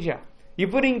in danger. You're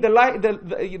putting the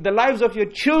lives of your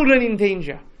children in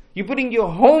danger. You're putting your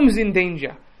homes in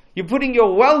danger. You're putting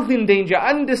your wealth in danger.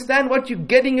 Understand what you're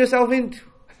getting yourself into."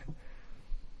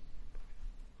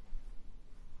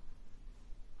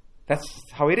 That's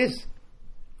how it is.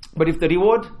 But if the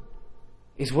reward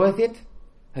is worth it,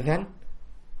 then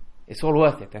it's all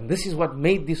worth it. And this is what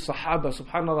made these Sahaba,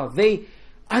 subhanAllah, they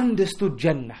understood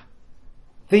Jannah.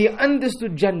 They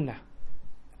understood Jannah.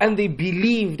 And they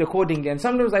believed accordingly. And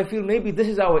sometimes I feel maybe this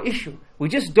is our issue. We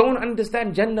just don't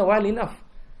understand Jannah well enough.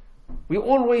 We're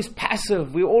always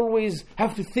passive. We always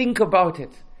have to think about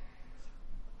it.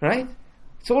 Right?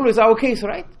 It's always our case,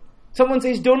 right? Someone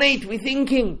says donate, we're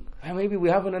thinking. Maybe we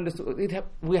haven't understood it.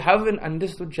 We haven't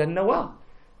understood Jannah well.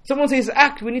 Someone says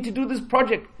act, we need to do this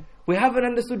project. We haven't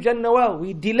understood Jannah well.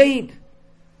 We delayed.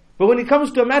 But when it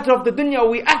comes to a matter of the dunya,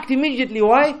 we act immediately.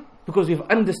 Why? Because we've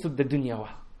understood the dunya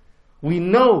well. We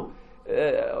know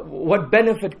what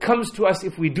benefit comes to us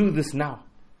if we do this now.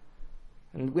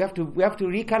 And we have to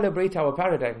recalibrate our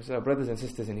paradigms, brothers and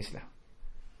sisters in Islam.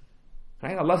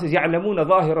 Right? Allah says, يَعْلَمُونَ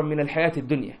ظَاهِرًا مِنَ الْحَيَاةِ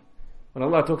الدُّنْيَا. When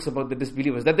Allah talks about the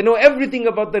disbelievers, that they know everything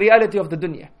about the reality of the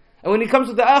dunya. And when it comes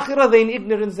to the akhirah, they're in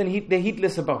ignorance and they're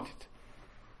heedless about it.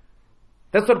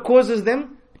 That's what causes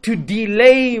them to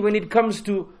delay when it comes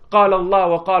to قال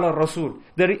الله وقال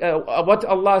الرسول, what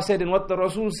Allah said and what the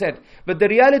Rasul said. But the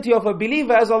reality of a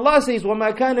believer, as Allah says,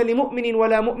 وَمَا كَانَ لِمُؤْمِنٍ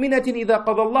وَلَا مُؤْمِنَةٍ إِذَا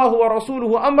قَضَى اللَّهُ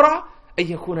وَرَسُولُهُ أَمْرًا أَن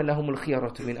يَكُونَ لَهُمُ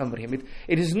الْخِيَرَةُ مِنْ أَمْرِهِمْ.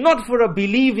 It is not for a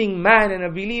believing man and a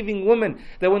believing woman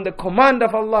that when the command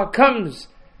of Allah comes,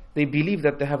 they believe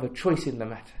that they have a choice in the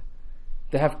matter.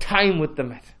 They have time with the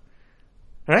matter.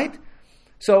 Right?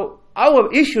 So our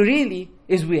issue really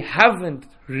is we haven't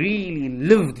really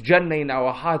lived Jannah in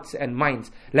our hearts and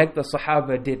minds like the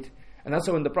Sahaba did. And that's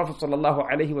why when the Prophet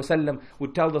ﷺ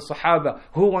would tell the Sahaba,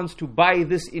 who wants to buy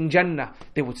this in Jannah,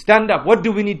 they would stand up. What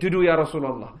do we need to do, Ya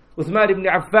Rasulullah? Uthman ibn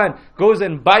Affan goes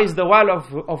and buys the well of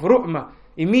Ru'ma.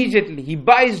 Immediately, he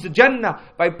buys the Jannah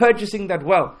by purchasing that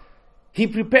well. He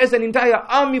prepares an entire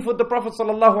army for the Prophet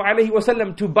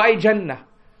ﷺ to buy Jannah.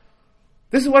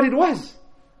 This is what it was.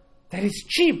 That is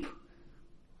cheap.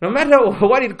 No matter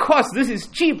what it costs, this is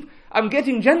cheap. I'm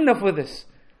getting Jannah for this.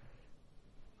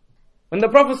 When the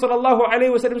Prophet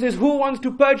ﷺ says, who wants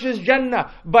to purchase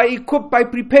Jannah by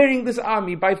preparing this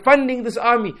army, by funding this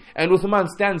army? And Uthman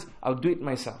stands, I'll do it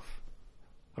myself.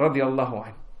 Radiallahu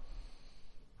anhu.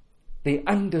 They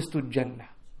understood Jannah.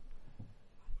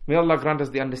 May Allah grant us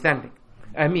the understanding.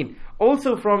 Ameen.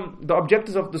 Also from the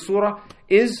objectives of the surah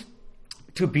is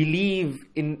to believe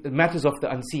in matters of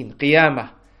the unseen.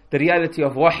 Qiyamah, the reality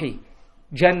of wahi,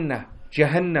 Jannah,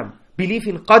 Jahannam. Belief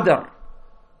in Qadr.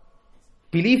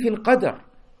 Belief in Qadr.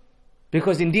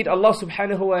 Because indeed Allah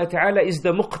subhanahu wa ta'ala is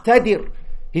the Muqtadir.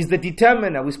 He's the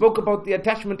determiner. We spoke about the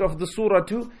attachment of the surah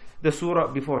to the surah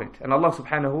before it. And Allah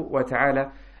subhanahu wa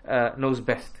ta'ala knows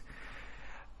best.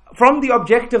 From the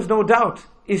objectives, no doubt,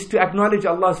 is to acknowledge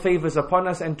Allah's favors upon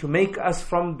us and to make us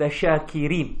from the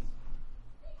shakirin.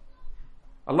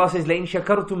 Allah says, لَإِن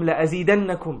شَكَرْتُمْ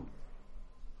لَأَزِيدَنَّكُمْ.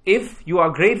 If you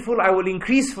are grateful, I will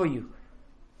increase for you.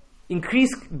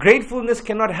 Gratefulness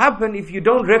cannot happen if you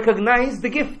don't recognize the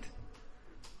gift.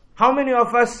 How many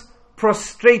of us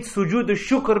prostrate sujood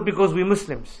al-shukr because we're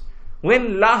Muslims?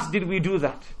 When last did we do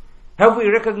that? Have we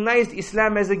recognized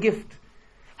Islam as a gift?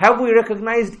 Have we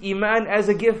recognized Iman as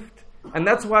a gift? And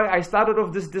that's why I started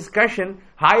off this discussion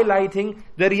highlighting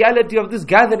the reality of this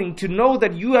gathering, to know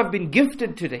that you have been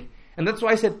gifted today. And that's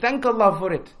why I said thank Allah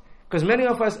for it. Because many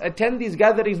of us attend these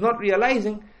gatherings not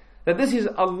realizing that this is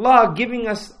Allah giving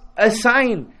us a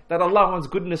sign that Allah wants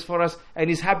goodness for us and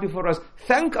is happy for us.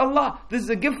 Thank Allah. This is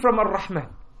a gift from Ar-Rahman.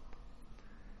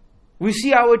 We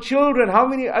see our children. How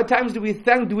many times do we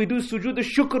do sujood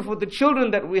al-shukr for the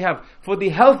children that we have, for the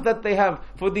health that they have,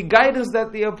 for the guidance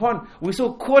that they are upon? We're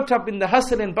so caught up in the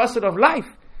hustle and bustle of life.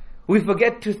 We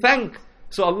forget to thank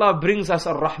So Allah brings us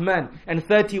Ar-Rahman, and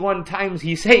 31 times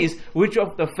He says, which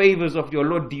of the favors of your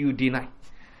Lord do you deny?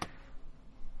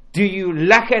 Do you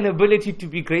lack an ability to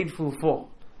be grateful for?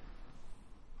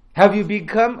 Have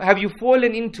you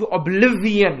fallen into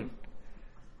oblivion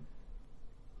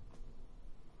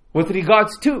with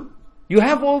regards to, you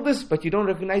have all this, but you don't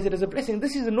recognize it as a blessing?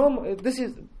 This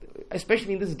is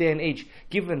especially in this day and age,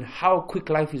 given how quick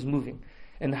life is moving,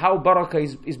 and how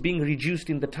barakah is being reduced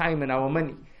in the time and our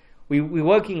money. We're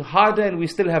working harder and we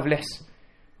still have less.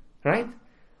 Right?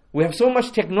 We have so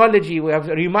much technology, we have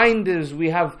reminders, we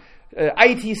have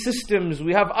IT systems,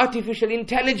 we have artificial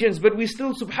intelligence, but we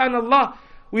still, subhanallah,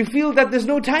 we feel that there's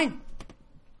no time.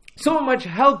 So much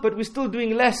help, but we're still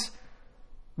doing less.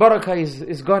 Barakah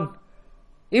is gone.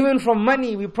 Even from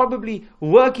money, we're probably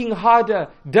working harder,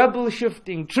 double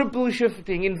shifting, triple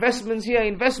shifting, investments here,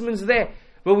 investments there,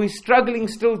 but we're struggling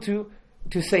still to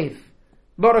save.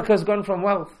 Barakah has gone from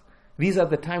wealth. These are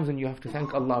the times when you have to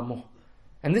thank Allah more.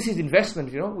 And this is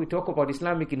investment, we talk about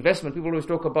Islamic investment. People always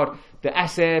talk about the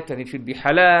asset and it should be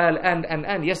halal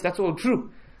and. Yes, that's all true.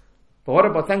 But what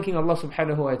about thanking Allah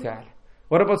subhanahu wa ta'ala?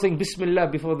 What about saying Bismillah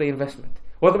before the investment?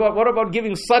 What about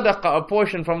giving sadaqah, a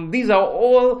portion from,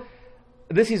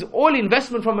 this is all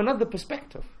investment from another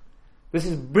perspective. This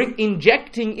is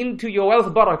injecting into your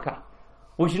wealth barakah,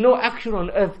 which no action on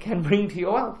earth can bring to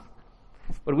your wealth.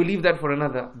 But we'll leave that for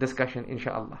another discussion,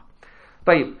 inshaAllah.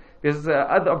 Tayyib. There's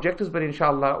other objectives, but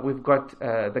inshallah we've got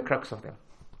the crux of them.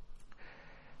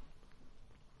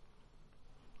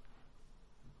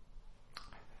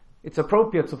 It's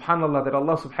appropriate, subhanallah, that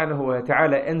Allah subhanahu wa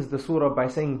ta'ala ends the surah by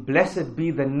saying, "Blessed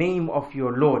be the name of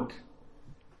your Lord,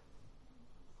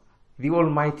 the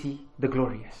Almighty, the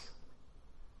Glorious."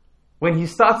 When He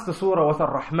starts the surah with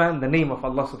Ar-Rahman, the name of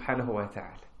Allah subhanahu wa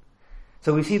ta'ala.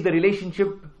 So we see the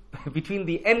relationship between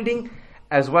the ending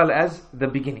as well as the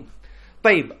beginning.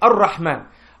 Tayyib, Ar-Rahman.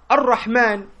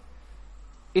 Ar-Rahman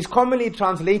is commonly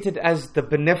translated as the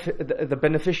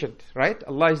beneficent, right?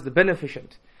 Allah is the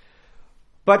beneficent.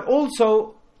 But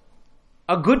also,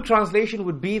 a good translation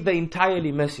would be the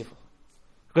entirely merciful.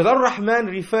 Because Ar-Rahman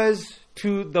refers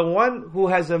to the one who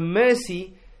has a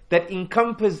mercy that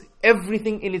encompasses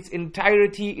everything in its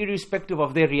entirety, irrespective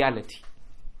of their reality.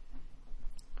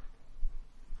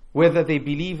 Whether they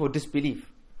believe or disbelieve,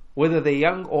 whether they're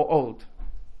young or old,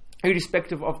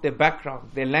 irrespective of their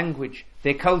background, their language,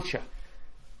 their culture.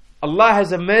 Allah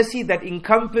has a mercy that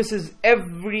encompasses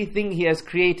everything He has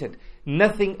created.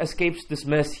 Nothing escapes this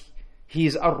mercy. He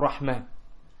is Ar-Rahman.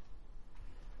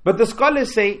 But the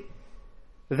scholars say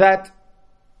that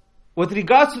with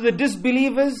regards to the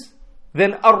disbelievers,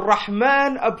 then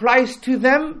Ar-Rahman applies to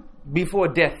them before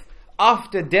death.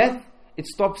 After death, it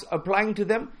stops applying to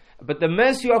them. But the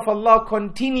mercy of Allah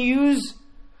continues,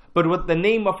 but with the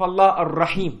name of Allah,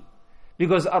 Ar-Rahim.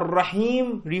 Because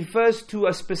Ar-Rahim refers to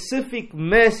a specific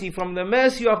mercy from the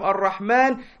mercy of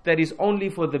Ar-Rahman that is only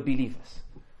for the believers.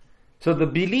 So the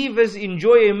believers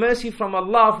enjoy a mercy from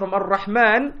Allah, from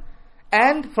Ar-Rahman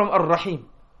and from Ar-Rahim.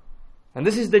 And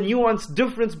this is the nuanced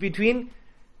difference between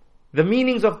the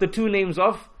meanings of the two names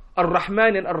of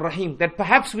Ar-Rahman and Ar-Rahim. That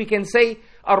perhaps we can say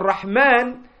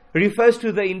Ar-Rahman refers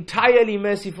to the entirely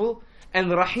merciful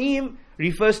and Rahim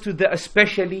refers to the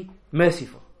especially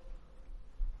merciful.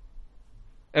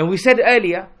 And we said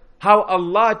earlier how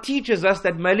Allah teaches us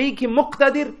that Maliki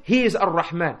Muqtadir, He is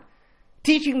Ar-Rahman.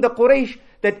 Teaching the Quraysh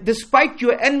that despite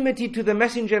your enmity to the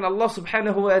Messenger and Allah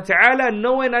subhanahu wa ta'ala,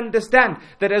 know and understand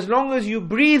that as long as you're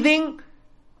breathing,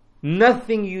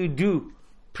 nothing you do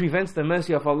prevents the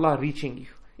mercy of Allah reaching you.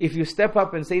 If you step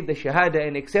up and say the Shahada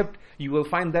and accept, you will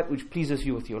find that which pleases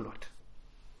you with your Lord.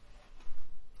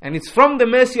 And it's from the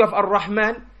mercy of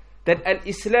Ar-Rahman that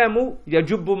Al-Islamu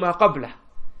yajubbu ma qablah.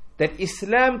 That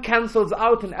Islam cancels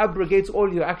out and abrogates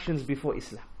all your actions before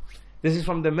Islam. This is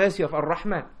from the mercy of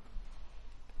Ar-Rahman.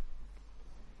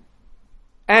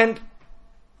 And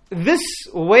this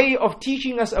way of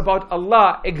teaching us about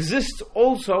Allah exists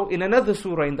also in another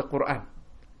surah in the Quran.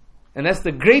 And that's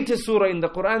the greatest surah in the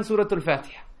Quran, Surah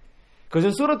Al-Fatiha. Because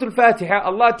in Surah Al-Fatiha,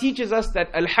 Allah teaches us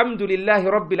that Alhamdulillahi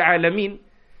Rabbil Alameen,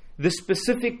 the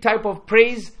specific type of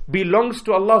praise belongs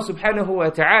to Allah subhanahu wa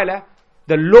ta'ala,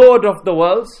 the Lord of the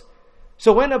worlds.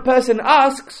 So when a person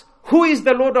asks, who is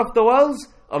the Lord of the worlds?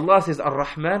 Allah says,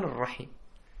 Ar-Rahman Ar-Rahim.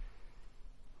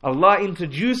 Allah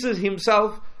introduces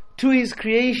Himself to His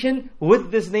creation with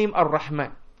this name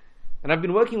Ar-Rahman. And I've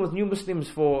been working with new Muslims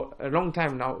for a long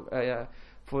time now,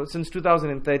 since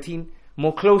 2013,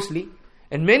 more closely.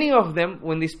 And many of them,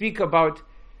 when they speak about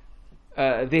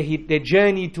their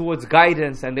journey towards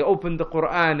guidance, and they opened the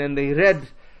Quran and they read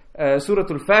Surah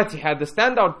Al-Fatiha, the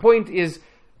standout point is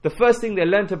the first thing they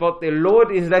learnt about their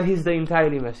Lord is that He's the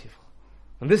entirely merciful.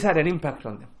 And this had an impact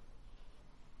on them.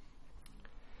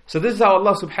 So this is how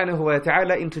Allah subhanahu wa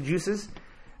ta'ala introduces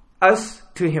us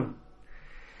to Him.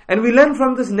 And we learn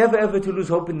from this never ever to lose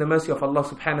hope in the mercy of Allah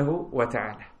subhanahu wa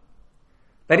ta'ala.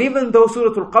 That even though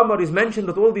Surah Al-Qamar is mentioned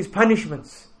with all these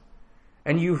punishments,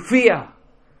 and you fear,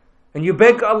 and you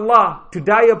beg Allah to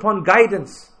die upon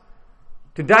guidance,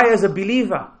 to die as a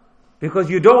believer, because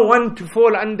you don't want to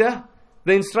fall under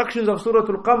the instructions of Surah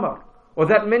Al-Qamar, or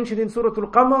that mentioned in Surah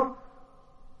Al-Qamar,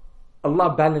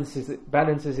 Allah balances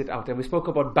it out. And we spoke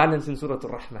about balance in Surah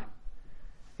Rahman.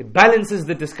 It balances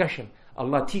the discussion.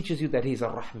 Allah teaches you that He's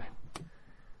Ar-Rahman.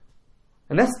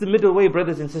 And that's the middle way,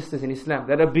 brothers and sisters in Islam,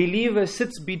 that a believer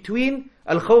sits between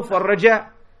al-khawf al-raja,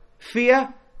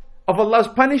 fear of Allah's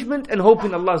punishment, and hope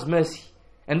in Allah's mercy.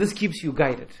 And this keeps you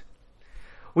guided.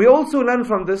 We also learn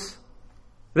from this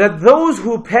that those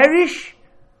who perish,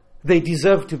 they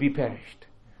deserve to be perished.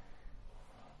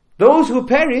 Those who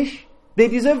perish, they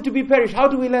deserve to be perished. How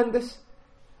do we learn this?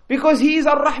 Because He is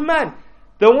Ar-Rahman.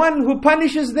 The one who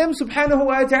punishes them, subhanahu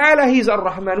wa ta'ala, He is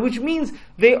Ar-Rahman. Which means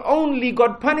they only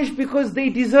got punished because they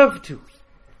deserve to.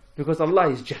 Because Allah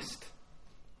is just.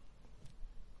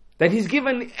 That He's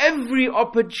given every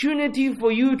opportunity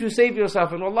for you to save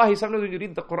yourself. And wallahi, sometimes when you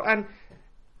read the Quran,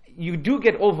 you do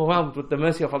get overwhelmed with the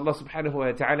mercy of Allah subhanahu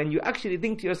wa ta'ala. And you actually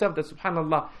think to yourself that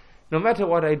subhanallah, no matter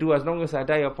what I do, as long as I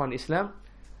die upon Islam,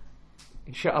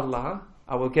 inshaAllah,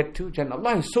 I will get to Jannah.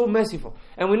 Allah is so merciful.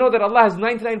 And we know that Allah has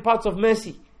 99 parts of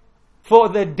mercy for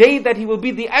the day that He will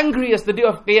be the angriest, the day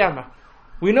of Qiyamah.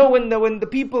 We know when the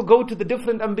people go to the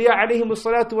different Anbiya alayhimu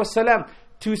salatu wassalam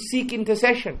to seek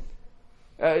intercession,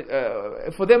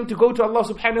 for them to go to Allah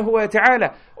subhanahu wa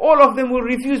ta'ala, all of them will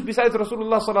refuse besides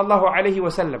Rasulullah sallallahu alayhi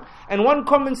wasallam. And one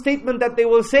common statement that they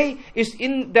will say is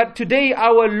that today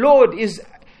our Lord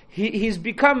He's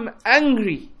become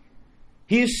angry.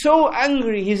 He is so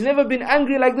angry. He's never been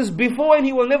angry like this before, and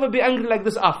He will never be angry like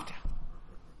this after.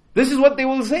 This is what they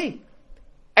will say.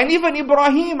 And even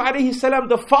Ibrahim alayhi salam,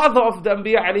 the father of the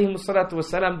Anbiya alayhi salatu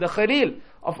wasalam, the Khalil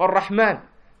of Ar-Rahman,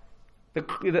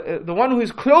 the one who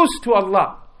is close to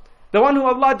Allah, the one who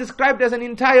Allah described as an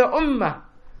entire ummah,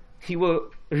 he will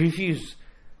refuse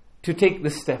to take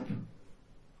this step.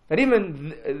 That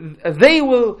even they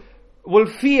will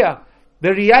fear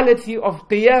the reality of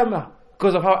Qiyamah,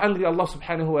 because of how angry Allah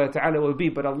subhanahu wa ta'ala will be.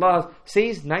 But Allah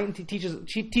says, teaches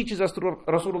us through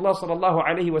Rasulullah sallallahu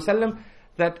alayhi wasallam,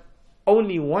 that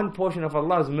only one portion of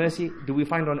Allah's mercy do we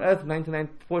find on earth, 99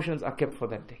 portions are kept for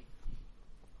that day.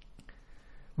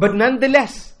 But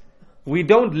nonetheless, we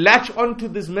don't latch onto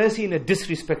this mercy in a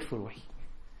disrespectful way,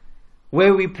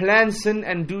 where we plan sin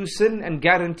and do sin and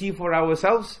guarantee for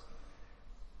ourselves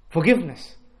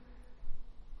forgiveness.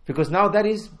 Because now that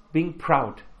is being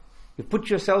proud. You put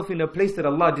yourself in a place that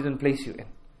Allah didn't place you in.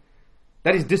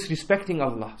 That is disrespecting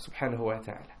Allah subhanahu wa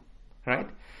ta'ala. Right?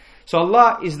 So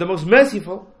Allah is the most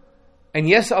merciful. And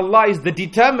yes, Allah is the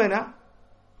determiner.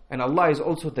 And Allah is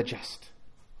also the just.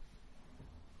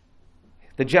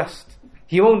 The just.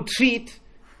 He won't treat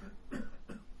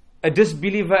a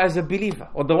disbeliever as a believer,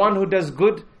 or the one who does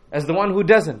good as the one who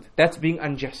doesn't. That's being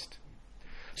unjust.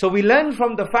 So we learn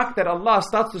from the fact that Allah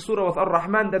starts the surah with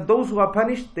Ar-Rahman, that those who are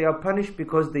punished, they are punished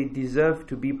because they deserve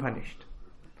to be punished.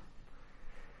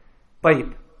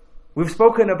 طيب. We've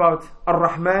spoken about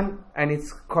Ar-Rahman and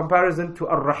its comparison to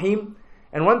Ar-Rahim.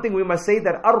 And one thing we must say,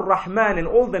 that Ar-Rahman and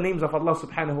all the names of Allah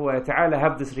subhanahu wa ta'ala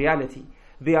have this reality.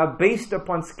 They are based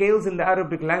upon scales in the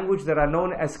Arabic language that are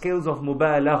known as scales of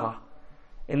mubalagha.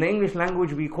 In the English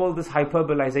language we call this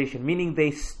hyperbolization, meaning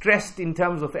they stressed in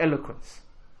terms of eloquence.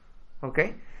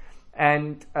 Okay?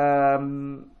 And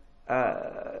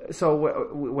so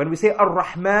when we say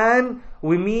Ar-Rahman,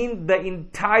 we mean the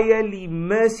entirely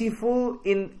merciful,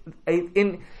 in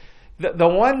the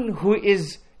one who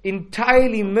is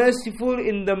entirely merciful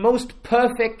in the most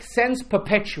perfect sense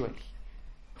perpetually.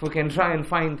 If we can try and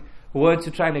find words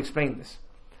to try and explain this.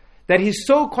 That He's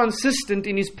so consistent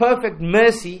in His perfect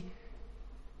mercy,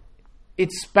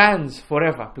 it spans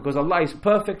forever. Because Allah is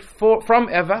perfect from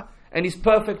ever, and is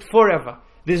perfect forever.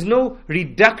 There's no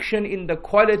reduction in the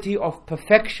quality of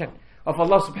perfection of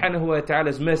Allah subhanahu wa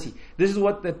ta'ala's mercy. This is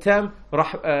what the term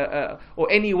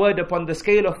or any word upon the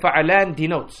scale of fa'alan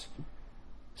denotes.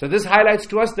 So this highlights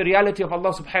to us the reality of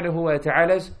Allah subhanahu wa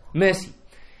ta'ala's mercy.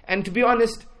 And to be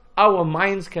honest, our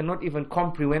minds cannot even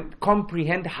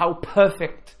comprehend how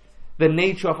perfect the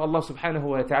nature of Allah subhanahu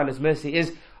wa ta'ala's mercy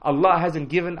is. Allah hasn't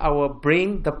given our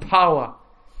brain the power,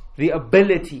 the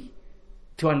ability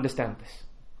to understand this.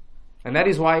 And that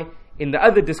is why in the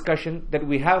other discussion that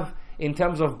we have in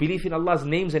terms of belief in Allah's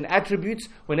names and attributes.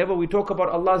 Whenever we talk about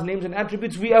Allah's names and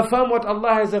attributes, we affirm what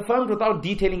Allah has affirmed without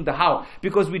detailing the how,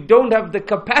 because we don't have the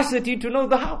capacity to know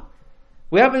the how.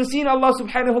 We haven't seen Allah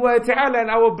subhanahu wa ta'ala, and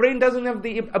our brain doesn't have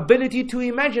the ability to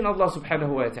imagine Allah subhanahu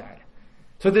wa ta'ala.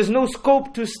 So there's no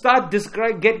scope to start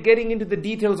getting into the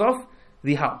details of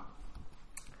the how.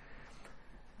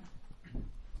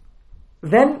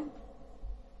 Then,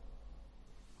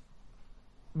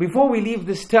 before we leave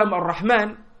this term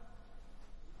Ar-Rahman,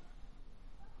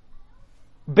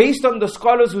 based on the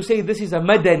scholars who say this is a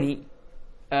Madani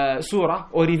surah,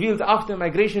 or revealed after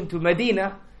migration to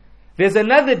Medina, there's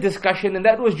another discussion, and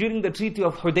that was during the Treaty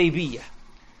of Hudaybiyah,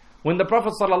 when the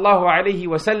Prophet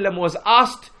ﷺ was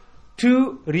asked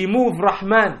to remove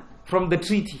Rahman from the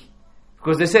treaty.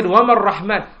 Because they said, وَمَا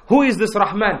الرَّحْمَنِ, who is this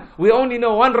Rahman? We only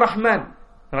know one Rahman.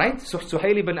 Right?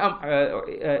 Suhail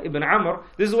ibn Amr,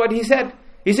 this is what he said.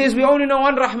 He says, we only know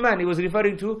one Rahman. He was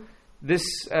referring to this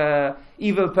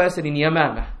evil person in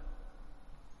Yamama.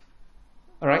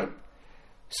 Alright?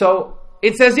 So,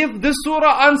 it's as if this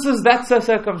surah answers that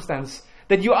circumstance.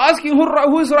 That you're asking,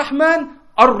 who is Rahman?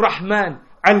 Ar-Rahman.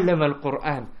 Allama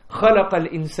al-Quran. Khalaqa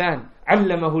al-insan.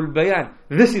 Allamahu al-bayan.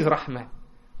 This is Rahman.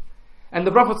 And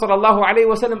the Prophet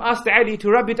ﷺ asked Ali to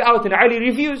rub it out, and Ali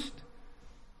refused.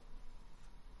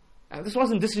 And this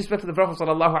wasn't disrespect to the Prophet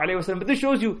ﷺ, but this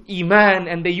shows you Iman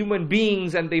and the human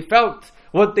beings, and they felt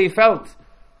what they felt.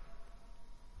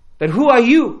 That who are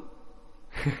you?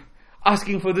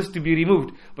 Asking for this to be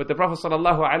removed. But the Prophet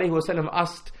ﷺ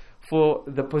asked for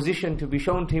the position to be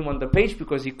shown to him on the page,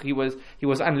 because he was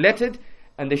unlettered,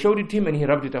 and they showed it to him and he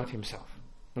rubbed it out himself.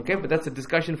 Okay, but that's a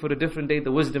discussion for a different day,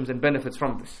 the wisdoms and benefits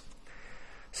from this.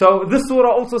 So this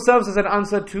surah also serves as an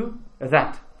answer to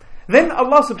that. Then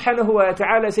Allah subhanahu wa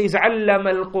ta'ala says,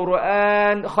 عَلَّمَ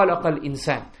الْقُرْآنِ خَلَقَ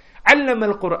الْإِنسَانِ.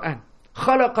 عَلَّمَ الْقُرْآنِ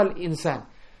خَلَقَ الْإِنسَانِ.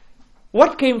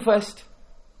 What came first?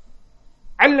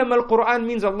 عَلَّمَ الْقُرْآنِ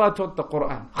means Allah taught the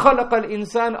Qur'an. خَلَقَ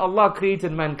الْإِنسَانِ, Allah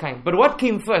created mankind. But what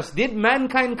came first? Did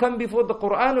mankind come before the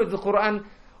Qur'an,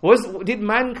 or did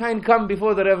mankind come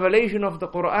before the revelation of the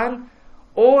Qur'an,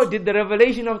 or did the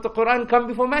revelation of the Qur'an come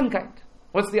before mankind?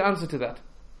 What's the answer to that?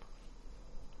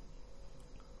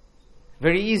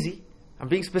 Very easy. I'm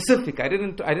being specific. I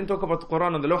didn't talk about the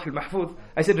Quran on the Lawh al-Mahfuz.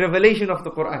 I said revelation of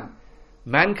the Quran.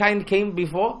 Mankind came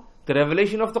before the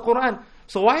revelation of the Quran.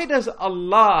 So why does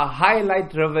Allah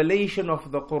highlight revelation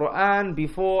of the Quran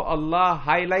before Allah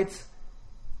highlights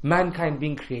mankind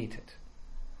being created?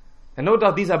 And no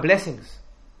doubt these are blessings.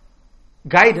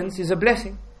 Guidance is a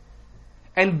blessing.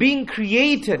 And being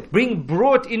created, being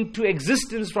brought into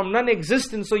existence from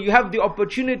non-existence, so you have the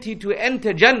opportunity to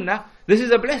enter Jannah, this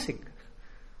is a blessing.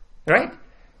 Right?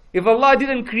 If Allah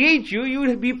didn't create you,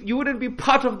 you wouldn't be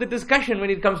part of the discussion when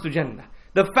it comes to Jannah.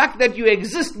 The fact that you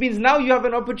exist means now you have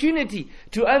an opportunity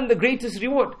to earn the greatest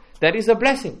reward. That is a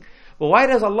blessing. But why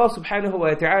does Allah subhanahu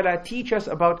wa ta'ala teach us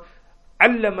about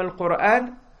علم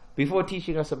القرآن before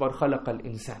teaching us about خلق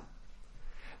الإنسان?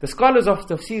 The scholars of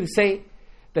Tafseer say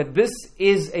that this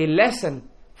is a lesson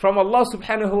from Allah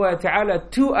subhanahu wa ta'ala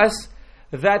to us,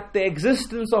 that the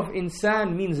existence of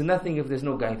insan means nothing if there's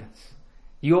no guidance.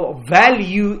 Your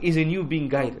value is in you being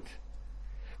guided.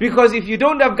 Because if you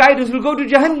don't have guidance, you'll go to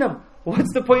Jahannam.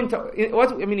 What's the point?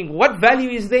 What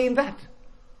value is there in that?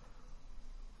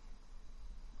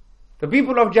 The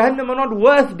people of Jahannam are not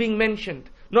worth being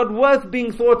mentioned, not worth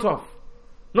being thought of,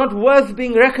 not worth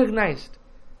being recognized.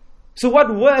 So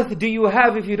what worth do you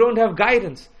have if you don't have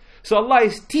guidance? So Allah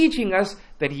is teaching us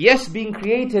that yes, being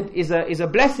created is a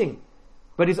blessing,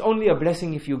 but it's only a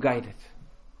blessing if you guide it.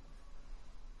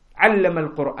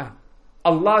 علم القرآن.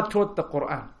 Allah taught the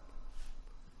Quran.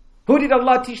 Who did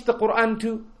Allah teach the Quran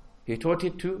to? He taught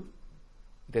it to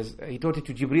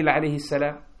Jibreel alayhi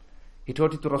salam. He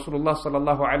taught it to Rasulullah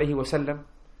sallallahu alayhi wa sallam.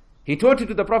 He taught it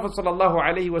to the Prophet sallallahu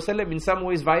alayhi wa sallam in some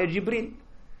ways via Jibreel.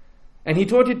 And he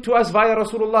taught it to us via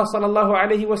Rasulullah sallallahu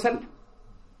alayhi wa sallam.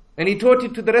 And he taught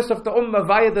it to the rest of the ummah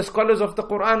via the scholars of the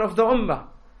Quran of the ummah.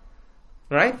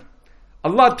 Right?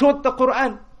 Allah taught the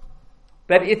Quran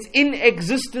that it's in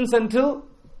existence until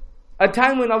a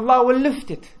time when Allah will lift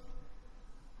it.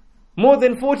 More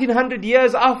than 1400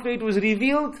 years after it was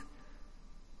revealed,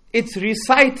 it's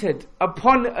recited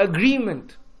upon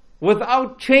agreement,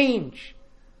 without change,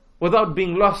 without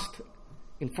being lost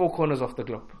in four corners of the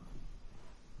globe.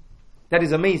 That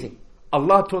is amazing.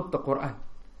 Allah taught the Quran.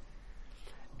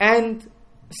 And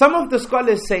some of the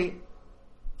scholars say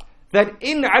that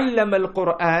in علم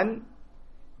القرآن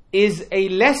is a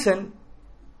lesson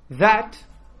that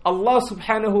Allah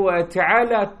subhanahu wa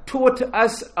ta'ala taught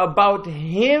us about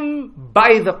Him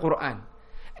by the Quran.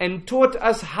 and taught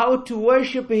us how to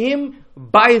worship Him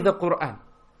by the Quran.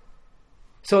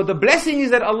 So the blessing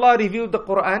is that Allah revealed the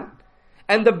Quran,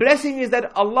 and the blessing is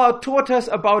that Allah taught us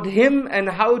about Him and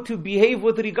how to behave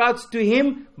with regards to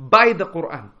Him by the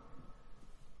Quran.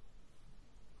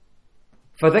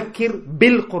 فَذَكِّرْ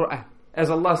بِالْقُرْآنِ,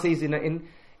 as Allah says in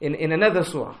another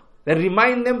surah, that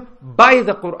remind them by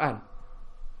the Quran.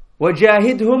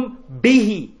 وَجَاهِدْهُمْ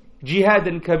بِهِ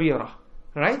جِهَادًا كَبِيرًا.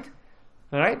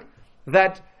 Right?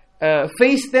 That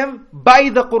face them by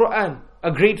the Quran,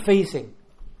 a great facing.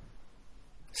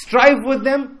 Strive with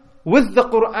them with the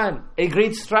Quran, a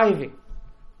great striving.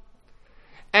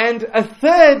 And a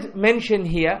third mention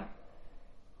here,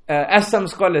 as some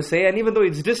scholars say, and even though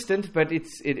it's distant, but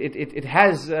it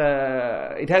has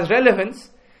relevance,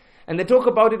 and they talk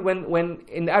about it when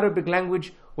in the Arabic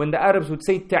language, when the Arabs would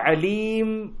say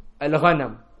ta'aleem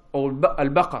al-ghanam or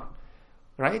al-baqar,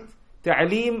 right?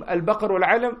 Ta'aleem al-baqar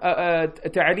wal-alam,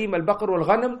 ta'aleem al-baqar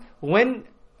wal-ghanam,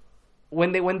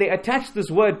 when they attach this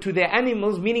word to their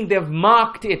animals, meaning they've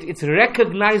marked it, it's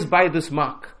recognized by this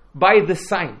mark, by this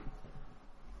sign.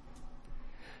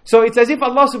 So it's as if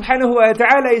Allah subhanahu wa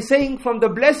ta'ala is saying, from the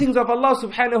blessings of Allah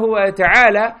subhanahu wa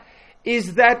ta'ala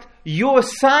is that your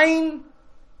sign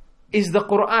is the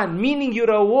Quran, meaning you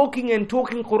are walking and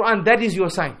talking Quran, that is your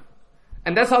sign.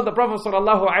 And that's how the Prophet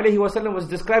sallallahu alaihi wasallam was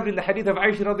described in the hadith of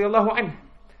Aisha radiallahu anha.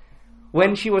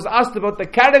 When she was asked about the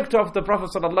character of the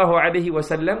Prophet sallallahu alaihi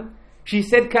wasallam, she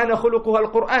said, كَانَ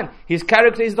خُلُقُهَا الْقُرْآنِ. His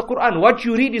character is the Quran. What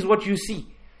you read is what you see.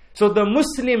 So the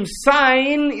Muslim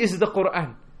sign is the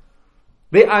Quran.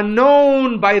 They are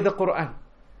known by the Quran.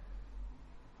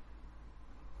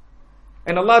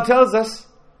 And Allah tells us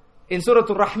in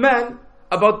Surah Rahman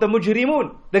about the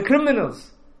mujrimun, the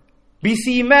criminals.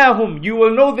 بِسِيمَاهُمْ, you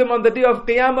will know them on the day of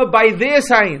Qiyamah by their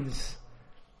signs.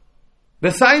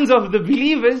 The signs of the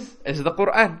believers is the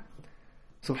Quran.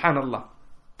 Subhanallah.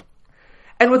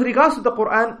 And with regards to the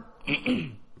Quran,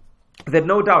 that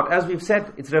no doubt, as we've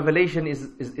said, its revelation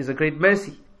is a great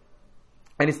mercy.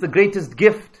 And it's the greatest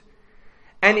gift.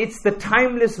 And it's the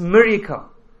timeless miracle.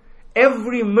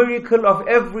 Every miracle of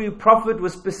every prophet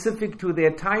was specific to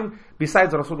their time,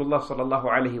 besides Rasulullah sallallahu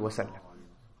alaihi wasallam.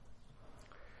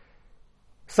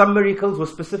 Some miracles were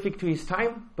specific to his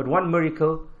time, but one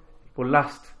miracle will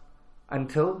last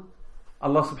until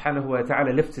Allah subhanahu wa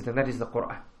ta'ala lifts it, and that is the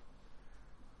Quran.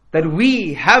 That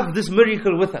we have this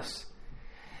miracle with us.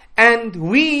 And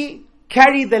we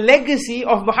carry the legacy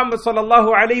of Muhammad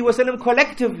sallallahu alaihi wasallam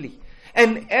collectively.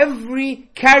 And every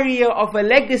carrier of a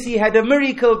legacy had a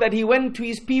miracle that he went to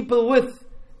his people with.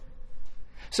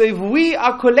 So if we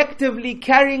are collectively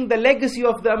carrying the legacy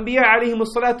of the Anbiya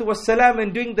alayhimus salatu wassalam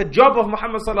and doing the job of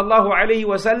Muhammad sallallahu alayhi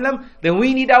wasallam, then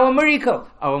we need our miracle.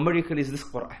 Our miracle is this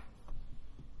Quran.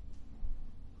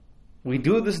 We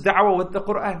do this da'wah with the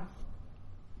Quran.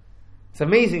 It's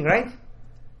amazing, right?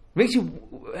 Makes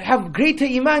you have greater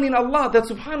iman in Allah, that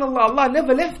subhanallah, Allah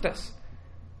never left us.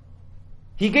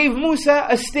 He gave Musa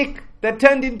a stick that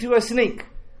turned into a snake.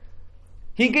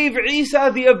 He gave Isa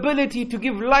the ability to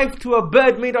give life to a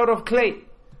bird made out of clay.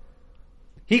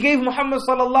 He gave Muhammad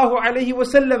sallallahu alaihi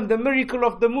wasallam the miracle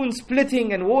of the moon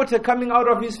splitting and water coming out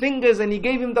of his fingers, and he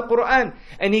gave him the Quran,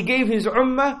 and he gave his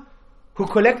ummah, who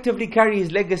collectively carry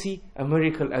his legacy, a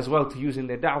miracle as well to use in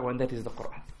their da'wah, and that is the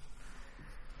Quran.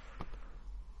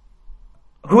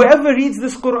 Whoever reads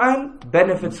this Quran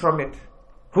benefits from it.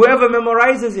 Whoever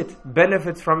memorizes it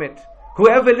benefits from it.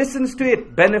 Whoever listens to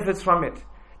it benefits from it.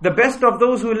 The best of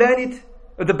those who learn it,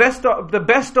 the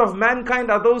best of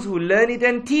mankind are those who learn it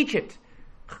and teach it.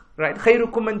 Right?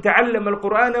 خَيْرُكُمْ مَنْ تَعَلَّمَ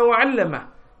الْقُرْآنَ وَعَلَّمَهُ.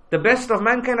 The best of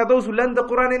mankind are those who learn the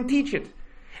Quran and teach it.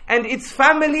 And its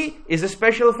family is a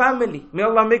special family. May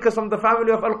Allah make us from the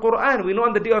family of Al-Quran. We know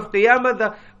on the day of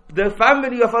Qiyamah, the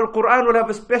family of Al-Quran will have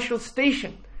a special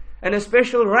station and a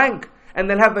special rank. And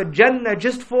they'll have a Jannah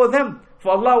just for them.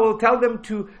 For Allah will tell them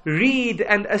to read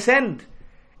and ascend.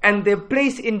 And their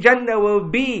place in Jannah will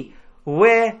be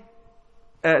where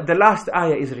the last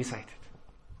ayah is recited.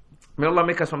 May Allah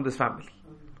make us from this family.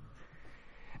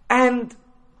 And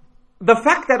the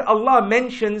fact that Allah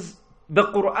mentions the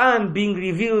Quran being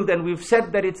revealed, and we've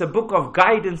said that it's a book of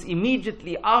guidance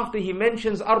immediately after He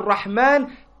mentions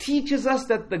Ar-Rahman, teaches us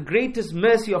that the greatest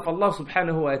mercy of Allah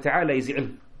subhanahu wa ta'ala is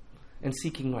ilm and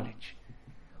seeking knowledge.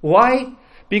 Why?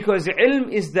 Because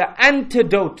ilm is the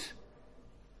antidote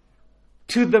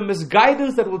to the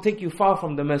misguidance that will take you far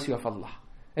from the mercy of Allah.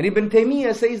 And Ibn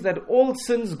Taymiyyah says that all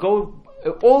sins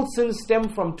stem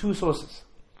from two sources.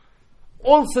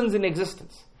 All sins in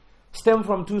existence stem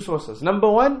from two sources. Number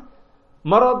one,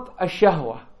 marad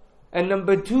ash-shahwa, and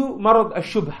number two, marad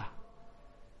ash-shubha.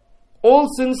 All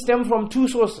sins stem from two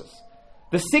sources.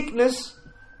 the sickness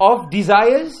of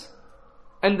desires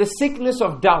and the sickness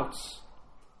of doubts.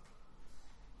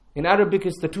 In Arabic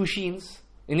it's the two sheens.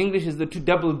 In English it's the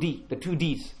double D, the two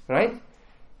Ds, right?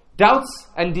 Doubts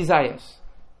and desires.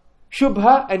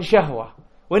 Shubha and shahwa.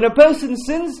 When a person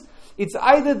sins, it's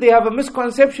either they have a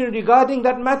misconception regarding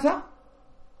that matter,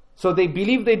 so they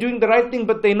believe they're doing the right thing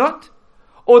but they're not,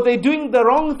 or they're doing the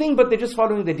wrong thing but they're just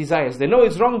following their desires. They know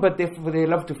it's wrong but they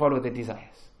love to follow their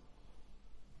desires.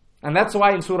 And that's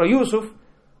why in Surah Yusuf,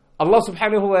 Allah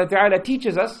subhanahu wa ta'ala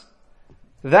teaches us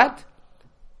that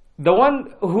the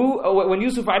one who, when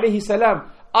Yusuf alayhi salam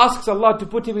asks Allah to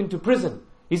put him into prison,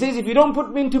 he says, if you don't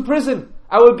put me into prison,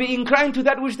 I will be inclined to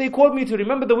that which they called me to.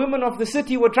 Remember, the women of the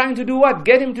city were trying to do what?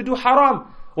 Get him to do haram.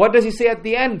 What does he say at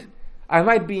the end? I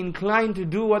might be inclined to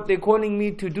do what they're calling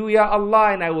me to do, Ya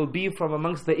Allah, and I will be from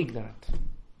amongst the ignorant.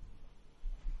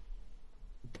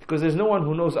 Because there's no one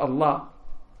who knows Allah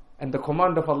and the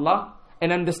command of Allah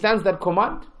and understands that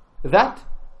command, that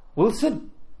will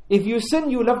sin. If you sin,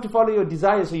 you love to follow your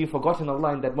desires, so you've forgotten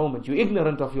Allah in that moment. You're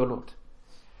ignorant of your Lord.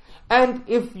 And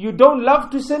if you don't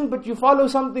love to sin, but you follow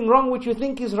something wrong which you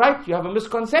think is right, you have a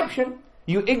misconception,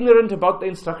 you're ignorant about the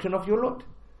instruction of your Lord.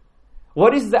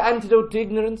 What is the antidote to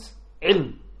ignorance?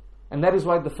 Ilm. And that is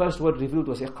why the first word revealed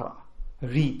was Iqra.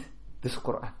 Read this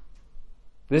Quran.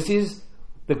 This is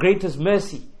the greatest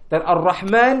mercy, that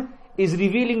Ar-Rahman is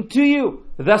revealing to you.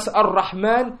 Thus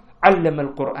Ar-Rahman allama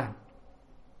al-Quran.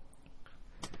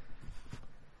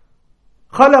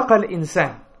 خلق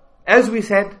الإنسان. As we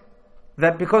said,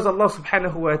 that because Allah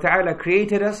subhanahu wa ta'ala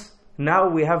created us, now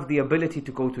we have the ability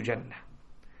to go to Jannah.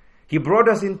 He brought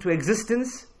us into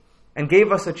existence and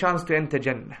gave us a chance to enter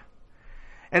Jannah.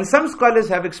 And some scholars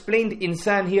have explained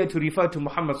insan here to refer to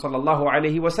Muhammad sallallahu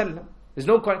alayhi wa sallam. There's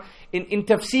no in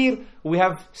Tafseer we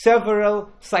have several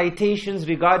citations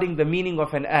regarding the meaning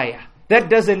of an ayah. That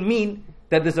doesn't mean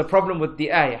that there's a problem with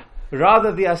the ayah.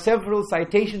 Rather, there are several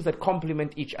citations that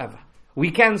complement each other. We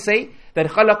can say that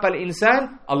خَلَقَ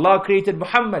الْإِنسَانِ, Allah created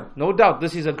Muhammad. No doubt,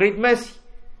 this is a great mercy.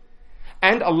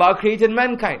 And Allah created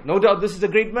mankind. No doubt, this is a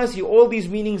great mercy. All these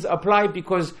meanings apply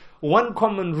because one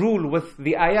common rule with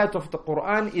the ayat of the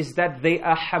Quran is that they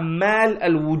are hamal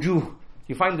al-wujuh.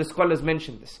 You find the scholars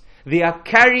mention this. They are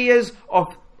carriers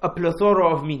of a plethora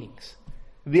of meanings.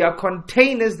 They are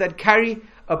containers that carry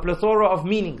a plethora of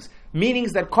meanings.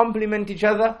 Meanings that complement each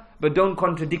other but don't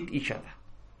contradict each other.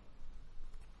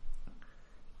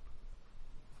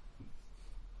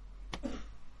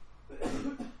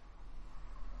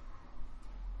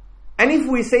 And if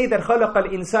we say that خَلَقَ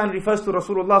الْإِنسَانِ refers to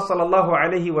Rasulullah sallallahu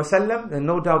alayhi wa sallam, then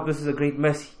no doubt this is a great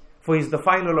mercy. For he is the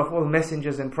final of all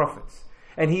messengers and prophets.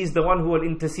 And he is the one who will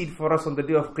intercede for us on the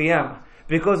day of Qiyamah.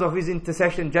 Because of his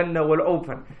intercession, Jannah will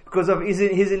open. Because of his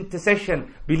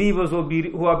intercession, believers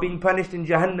who are being punished in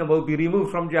Jahannam will be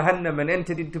removed from Jahannam and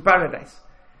entered into paradise.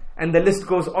 And the list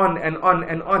goes on and on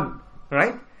and on.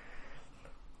 Right?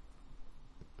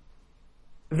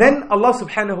 Then Allah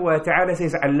subhanahu wa ta'ala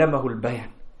says, عَلَّمَهُ الْبَيَانِ.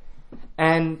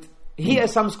 And here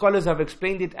some scholars have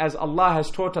explained it as Allah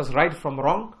has taught us right from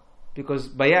wrong, because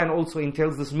bayan also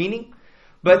entails this meaning.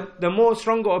 But the more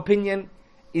stronger opinion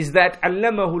is that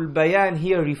allamahu al-bayan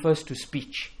here refers to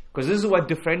speech, because this is what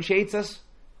differentiates us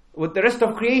with the rest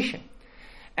of creation.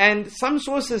 And some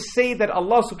sources say that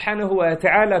Allah subhanahu wa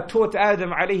ta'ala taught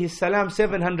Adam alayhi salam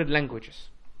 700 languages.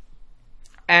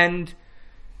 And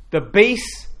the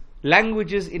base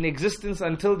languages in existence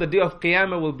until the day of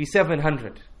Qiyamah will be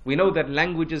 700. We know that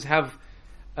languages have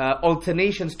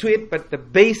alternations to it, but the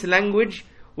base language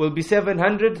will be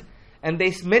 700. And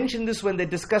they mention this when they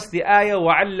discuss the ayah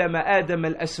وَعَلَّمَ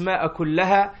آدَمَ الْأَسْمَاءَ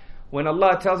كُلَّهَا. When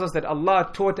Allah tells us that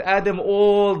Allah taught Adam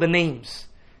all the names.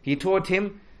 He taught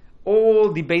him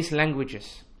all the base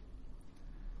languages.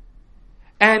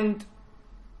 And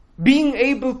being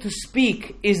able to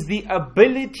speak is the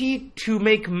ability to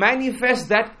make manifest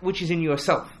that which is in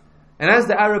yourself. And as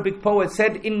the Arabic poet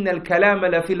said, إِنَّ الْكَلَامَ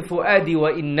لَفِي الْفُؤَادِ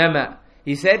وَإِنَّمَا.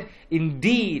 He said,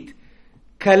 indeed,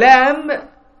 kalam,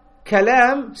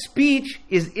 speech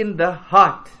is in the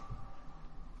heart.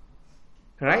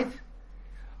 Right?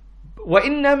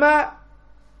 وَإِنَّمَا,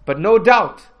 but no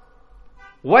doubt,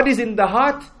 what is in the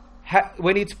heart,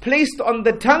 when it's placed on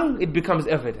the tongue, it becomes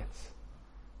evidence.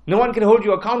 No one can hold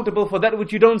you accountable for that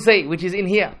which you don't say, which is in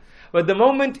here. But the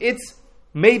moment it's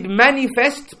made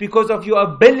manifest because of your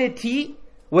ability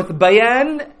with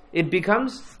bayan, it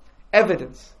becomes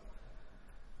evidence.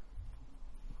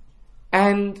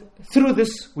 And through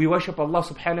this, we worship Allah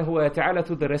subhanahu wa ta'ala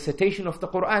through the recitation of the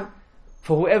Quran.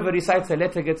 For whoever recites a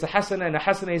letter gets a hasana, and a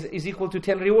hasana is equal to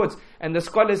 10 rewards. And the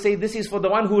scholars say this is for the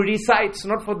one who recites,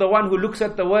 not for the one who looks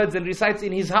at the words and recites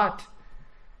in his heart.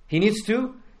 He needs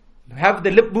to have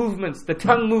the lip movements, the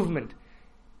tongue movement.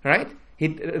 Right?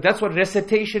 That's what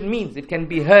recitation means. It can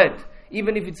be heard,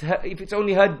 even if it's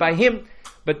only heard by him.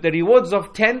 But the rewards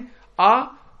of 10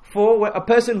 are for a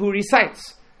person who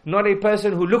recites, not a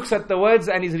person who looks at the words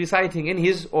and is reciting in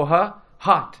his or her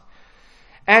heart.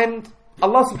 And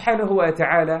Allah subhanahu wa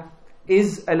ta'ala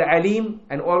is Al-Alim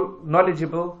and all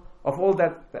knowledgeable of all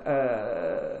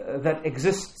that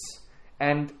exists.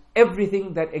 And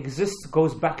everything that exists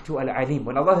goes back to Al-Alim.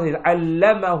 When Allah says,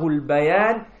 Allamahu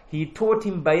al-Bayan, He taught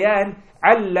him bayan.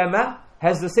 Allama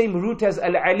has the same root as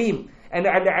Al-Alim. And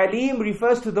Al-Alim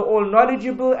refers to the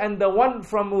all-knowledgeable and the one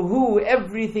from who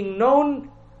everything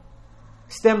known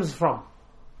stems from.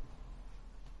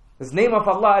 This name of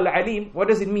Allah, Al-Alim, what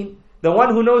does it mean? The one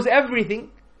who knows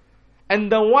everything,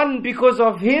 and the one because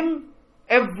of him,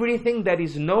 everything that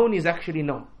is known is actually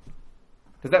known.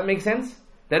 Does that make sense?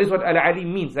 That is what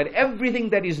Al-Alim means, that everything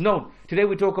that is known. Today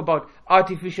we talk about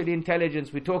artificial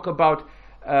intelligence, we talk about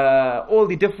all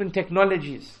the different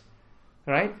technologies,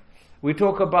 right? We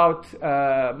talk about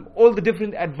all the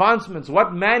different advancements,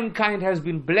 what mankind has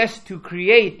been blessed to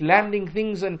create, landing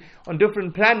things on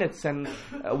different planets. And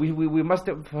we must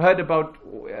have heard about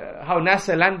how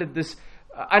NASA landed this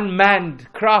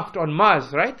unmanned craft on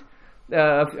Mars, right?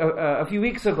 A few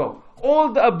weeks ago.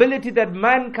 All the ability that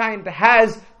mankind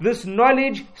has, this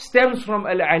knowledge stems from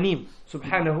Al-Alim,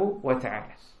 subhanahu wa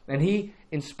ta'ala. And He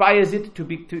inspires it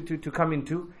to come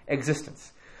into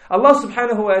existence. Allah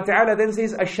subhanahu wa ta'ala then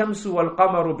says, Ash-shamsu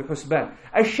wal-qamaru bihusban.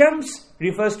 Ash-shams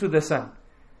refers to the sun.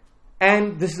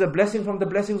 And this is a blessing from the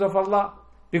blessings of Allah.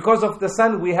 Because of the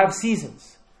sun we have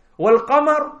seasons.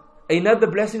 Wal-qamar, another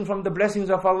blessing from the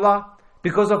blessings of Allah.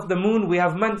 Because of the moon we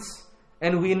have months.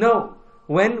 And we know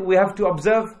when we have to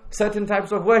observe certain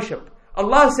types of worship.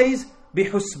 Allah says,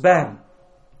 bihusban.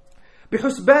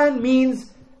 Bihusban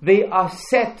means they are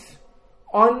set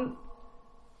on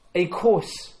a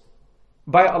course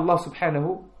by Allah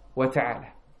subhanahu wa ta'ala.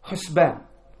 Husban.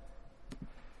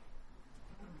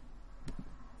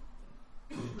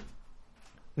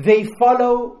 They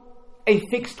follow a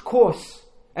fixed course.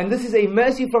 And this is a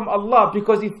mercy from Allah,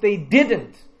 because if they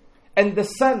didn't, and the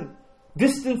sun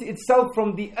distanced itself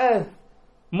from the earth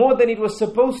more than it was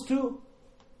supposed to,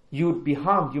 you would be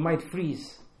harmed, you might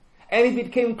freeze. And if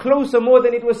it came closer more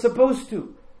than it was supposed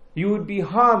to, you would be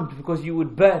harmed because you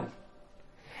would burn.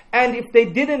 And if they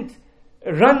didn't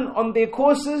run on their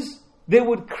courses, they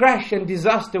would crash and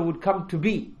disaster would come to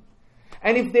be.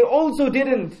 And if they also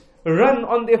didn't run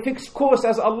on their fixed course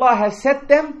as Allah has set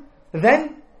them,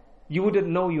 then you wouldn't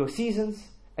know your seasons,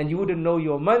 and you wouldn't know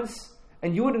your months,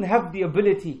 and you wouldn't have the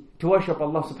ability to worship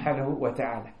Allah subhanahu wa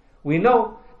ta'ala. We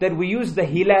know that we use the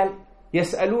hilal.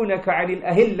 يَسْأَلُونَكَ عَنِ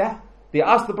الْأَهِلَّةِ. They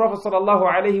asked the Prophet sallallahu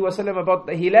alaihi wasallam about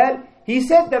the hilal. He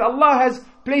said that Allah has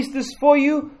placed this for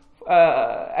you,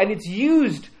 and it's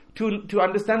used to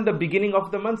understand the beginning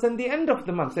of the months and the end of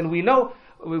the months. And we know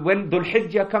when Dhul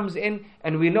Hijjah comes in,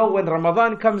 and we know when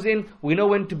Ramadan comes in, we know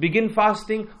when to begin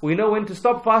fasting, we know when to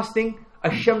stop fasting.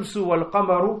 Ash-shamsu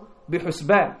wal-qamaru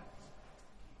bihusban.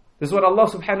 This is what Allah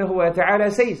subhanahu wa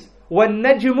ta'ala says.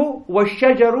 وَالنَّجْمُ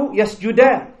وَالشَّجَرُ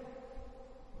يَسْجُدَانِ.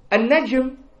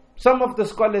 An-najm, some of the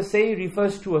scholars say,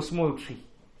 refers to a small tree.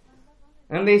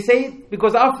 And they say,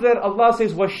 because after Allah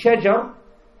says وَالشَّجَرُ,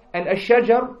 and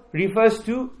ash-shajar refers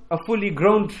to a fully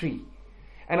grown tree.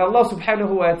 And Allah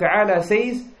subhanahu wa ta'ala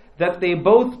says that they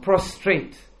both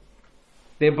prostrate.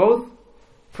 They both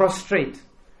prostrate.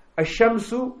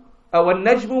 Ash-shamsu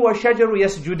وَالنَّجْمُ وَالشَّجَرُ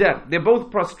يَسْجُدَانِ. They both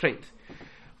prostrate.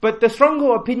 But the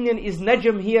stronger opinion is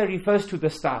najm here refers to the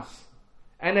stars.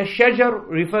 And ash-shajar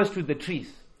refers to the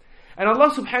trees. And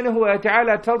Allah subhanahu wa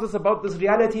ta'ala tells us about this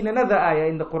reality in another ayah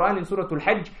in the Quran, in Surah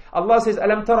Al-Hajj. Allah says,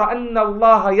 أَلَمْ تَرَ أَنَّ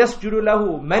اللَّهَ يَسْجُدُ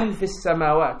لَهُ مَنْ فِي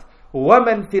السَّمَاوَاتِ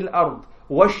وَمَنْ فِي الْأَرْضِ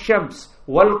وَالشَّمْسِ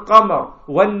وَالْقَمَرِ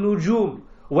وَالنُّجُومِ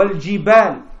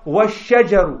وَالْجِبَالِ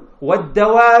وَالشَّجَرُ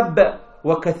وَالدَّوَابِ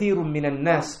وَكَثِيرٌ مِّنَ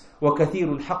النَّاسِ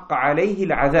وَكَثِيرٌ حَقَّ عَلَيْهِ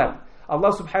الْعَذَابِ.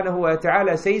 Allah subhanahu wa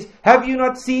ta'ala says, have you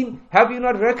not seen, have you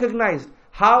not recognized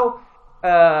how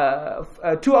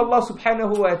to Allah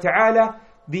subhanahu wa ta'ala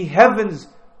the heavens,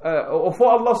 or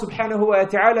for Allah subhanahu wa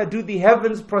ta'ala do the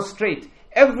heavens prostrate,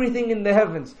 everything in the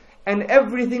heavens and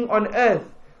everything on earth,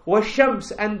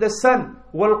 وَالشَّمْسِ and the sun,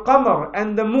 وَالْقَمَرِ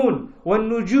and the moon,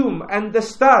 وَالنُّجُومِ and the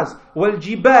stars,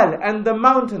 وَالْجِبَالِ and the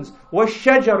mountains,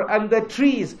 وَالشَّجَرِ and the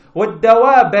trees,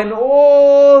 وَالدَّوَابِ and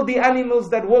all the animals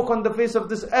that walk on the face of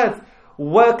this earth,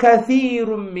 وَكَثِيرٌ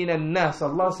مِّنَ النَّاسِ.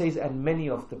 Allah says, and many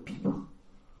of the people.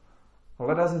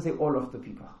 Allah doesn't say all of the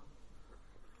people.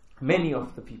 Many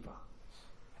of the people.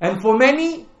 And for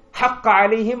many, حَقَّ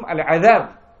عَلَيْهِمْ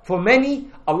الْعَذَابِ. For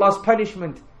many, Allah's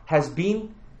punishment has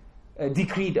been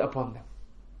decreed upon them.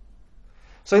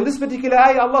 So in this particular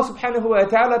ayah, Allah subhanahu wa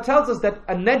ta'ala tells us that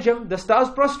an-najm, the stars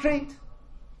prostrate.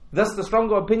 Thus the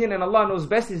stronger opinion, and Allah knows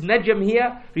best, is najm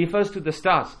here refers to the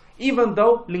stars. Even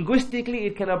though linguistically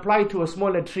it can apply to a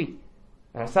smaller tree.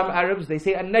 Some Arabs, they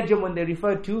say an-najm when they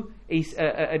refer to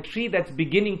a tree that's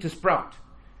beginning to sprout.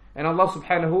 And Allah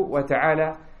subhanahu wa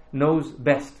ta'ala knows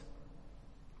best.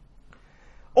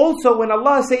 Also, when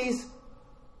Allah says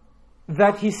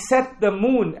that He set the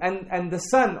moon and the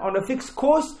sun on a fixed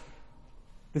course,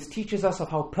 this teaches us of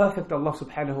how perfect Allah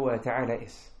subhanahu wa ta'ala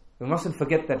is. We mustn't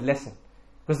forget that lesson.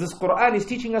 Because this Quran is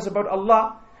teaching us about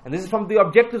Allah, and this is from the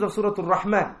objectives of Surah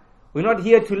Rahman. We're not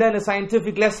here to learn a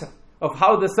scientific lesson of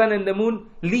how the sun and the moon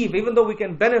live, even though we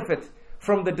can benefit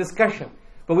from the discussion.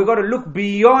 But we've got to look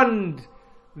beyond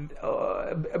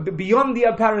the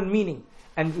apparent meaning.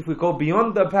 And if we go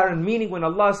beyond the apparent meaning, when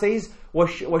Allah says,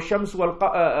 وَالشَّمْسُ وَالْقَمَرُ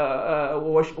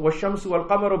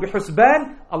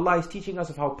بِحُسْبَانٍ, Allah is teaching us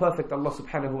of how perfect Allah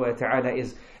subhanahu wa ta'ala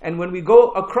is. And when we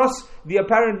go across the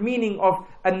apparent meaning of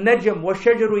النَّجْمُ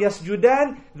وَالشَّجَرُ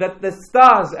يَسْجُدَانِ, that the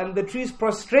stars and the trees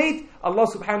prostrate, Allah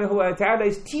subhanahu wa ta'ala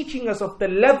is teaching us of the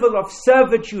level of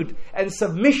servitude and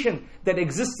submission that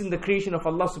exists in the creation of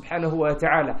Allah subhanahu wa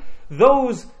ta'ala.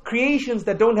 Those creations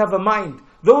that don't have a mind,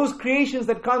 those creations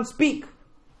that can't speak.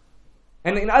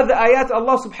 And in other ayat,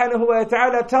 Allah subhanahu wa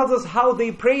ta'ala tells us how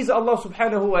they praise Allah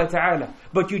subhanahu wa ta'ala.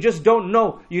 But you just don't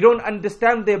know, you don't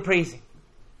understand their praising.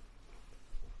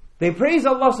 They praise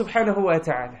Allah subhanahu wa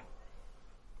ta'ala.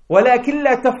 وَلَكِنْ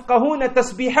لَا تَفْقَهُونَ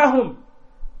تَسْبِيحَهُمْ,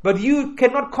 but you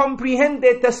cannot comprehend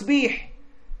their tasbih.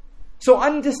 So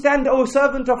understand, O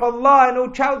servant of Allah, and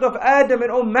O child of Adam,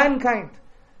 and O mankind,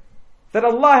 that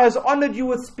Allah has honored you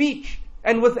with speech,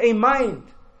 and with a mind,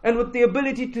 and with the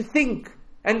ability to think,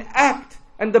 and act,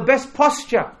 and the best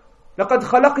posture. لَقَدْ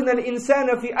خَلَقْنَا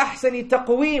الْإِنسَانَ فِي أَحْسَنِ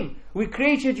تَقْوِيمٍ, we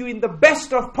created you in the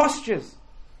best of postures.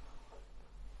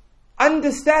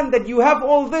 Understand that you have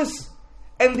all this,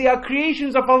 and they are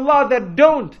creations of Allah that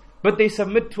don't, but they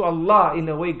submit to Allah in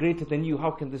a way greater than you. How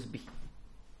can this be?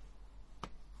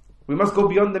 We must go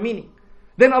beyond the meaning.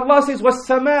 Then Allah says,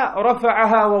 وَالسَّمَاءَ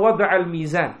رَفَعَهَا وَوَضَعَ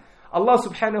الْمِيزَانِ. Allah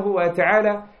subhanahu wa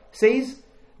ta'ala says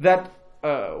that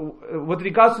with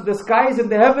regards to the skies and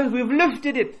the heavens, we've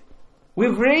lifted it,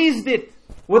 we've raised it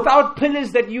without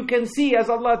pillars that you can see, as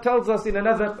Allah tells us in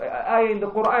another ayah in the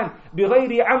Quran,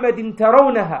 بِغَيْرِ عَمَدٍ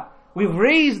تَرَوْنَهَا. We've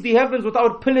raised the heavens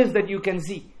without pillars that you can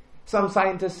see. Some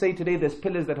scientists say today there's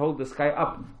pillars that hold the sky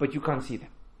up, but you can't see them.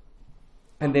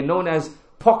 And they're known as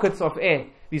pockets of air.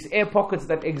 These air pockets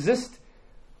that exist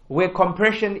where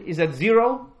compression is at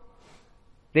zero.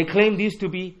 They claim these to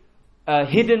be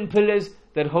hidden pillars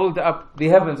that hold up the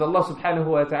heavens. Allah subhanahu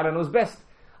wa ta'ala knows best.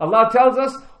 Allah tells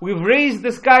us, we've raised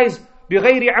the skies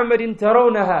بِغَيْرِ عَمَدٍ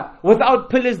تَرَوْنَهَا, without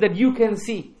pillars that you can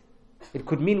see. It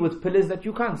could mean with pillars that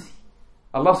you can't see.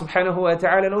 Allah subhanahu wa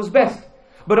ta'ala knows best.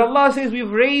 But Allah says we've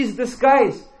raised the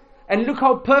skies, and look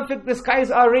how perfect the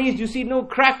skies are raised. You see no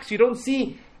cracks. You don't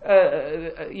see,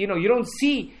 you don't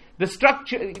see the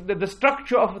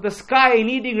structure of the sky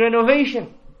needing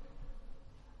renovation.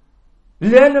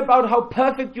 Learn about how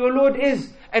perfect your Lord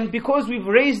is. And because we've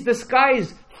raised the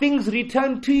skies, things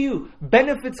return to you.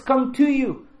 Benefits come to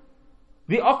you.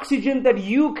 The oxygen that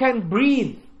you can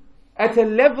breathe at a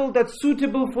level that's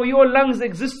suitable for your lungs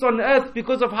exists on earth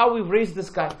because of how we've raised the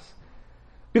skies.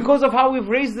 Because of how we've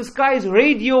raised the skies,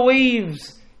 radio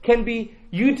waves can be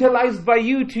utilized by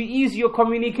you to ease your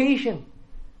communication.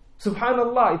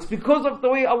 Subhanallah, it's because of the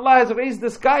way Allah has raised the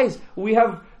skies. We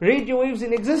have radio waves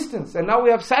in existence, and now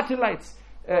we have satellites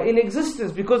in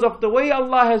existence because of the way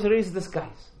Allah has raised the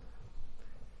skies.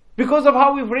 Because of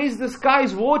how we've raised the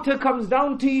skies, water comes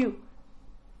down to you.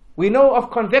 We know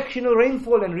of convectional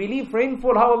rainfall and relief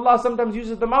rainfall, how Allah sometimes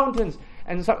uses the mountains,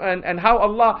 and how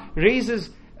Allah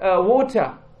raises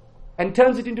water and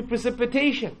turns it into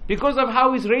precipitation because of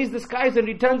how He's raised the skies and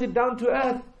returns it down to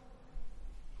earth.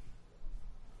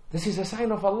 This is a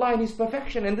sign of Allah and His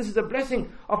perfection, and this is a blessing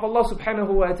of Allah subhanahu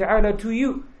wa ta'ala to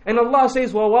you. And Allah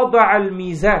says, وَوَضَعَ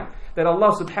الْمِيزَانِ, that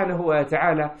Allah subhanahu wa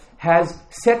ta'ala has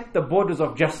set the borders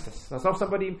of justice. Now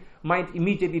somebody might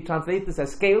immediately translate this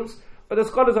as scales, but the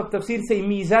scholars of Tafseer say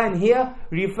mizan here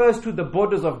refers to the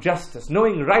borders of justice,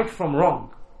 knowing right from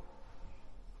wrong.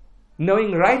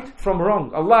 Knowing right from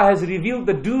wrong. Allah has revealed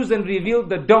the do's and revealed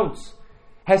the don'ts.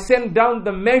 Has sent down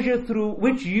the measure through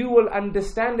which you will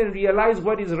understand and realize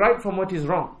what is right from what is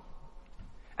wrong.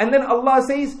 And then Allah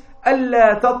says,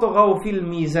 أَلَّا تَطْغَوْا فِي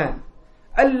الْمِيزَانِ,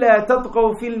 ألا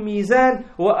تطغوا في الميزان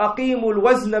وأقيموا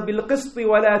الوزن بالقسط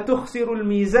ولا تخسروا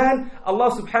الميزان.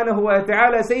 Allah subhanahu wa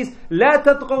ta'ala says, لا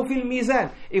تطغوا في الميزان.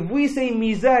 If we say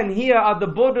mizan here are the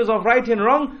borders of right and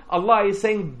wrong, Allah is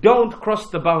saying don't cross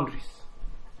the boundaries.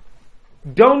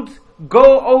 Don't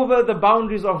go over the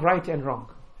boundaries of right and wrong.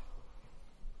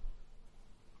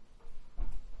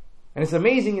 And it's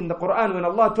amazing in the Quran when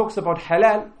Allah talks about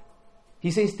halal, He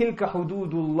says, تِلْكَ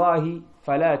حُدُودُ اللَّهِ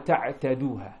فَلَا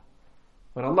تَعْتَدُوهَا.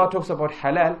 When Allah talks about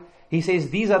halal, He says,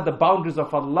 these are the boundaries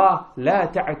of Allah,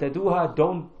 لَا تَعْتَدُوهَا,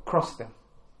 don't cross them.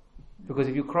 Because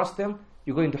if you cross them,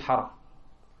 you go into haram.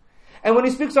 And when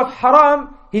He speaks of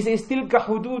haram, He says, تِلْكَ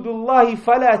حُدُودُ اللَّهِ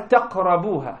فَلَا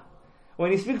تَقْرَبُوهَا.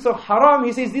 When He speaks of haram,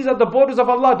 He says, these are the borders of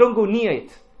Allah, don't go near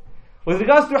it. With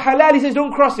regards to halal, He says,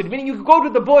 don't cross it. Meaning you can go to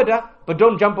the border, but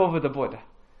don't jump over the border.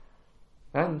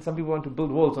 And some people want to build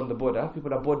walls on the border.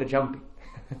 People are border jumping.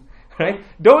 Right?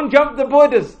 Don't jump the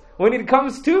borders when it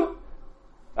comes to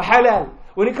halal.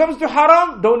 When it comes to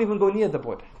haram, don't even go near the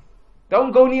border.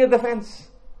 Don't go near the fence.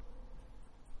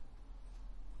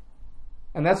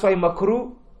 And that's why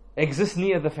makruh exists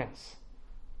near the fence.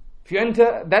 If you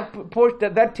enter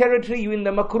that territory, you're in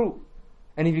the makruh.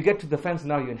 And if you get to the fence,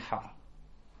 now you're in haram.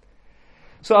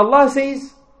 So Allah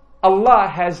says, Allah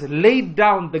has laid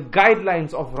down the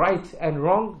guidelines of right and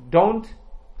wrong. Don't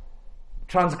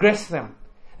transgress them.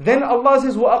 Then Allah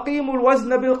says, وَأَقِيمُوا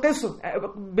الْوَزْنَ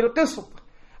بِالْقِسْطِ.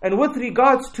 And with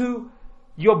regards to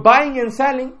your buying and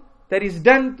selling, that is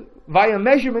done via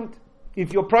measurement,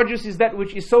 if your produce is that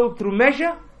which is sold through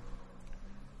measure,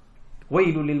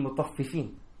 وَيْلُ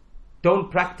لِلْمُطَفِّفِينَ. Don't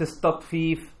practice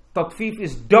tatfif. Tatfif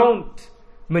is don't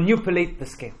manipulate the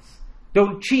scales.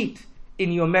 Don't cheat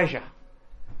in your measure.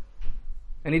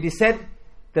 And it is said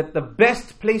that the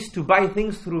best place to buy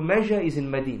things through measure is in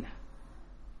Medina.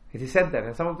 It is said that,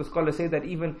 and some of the scholars say that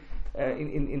even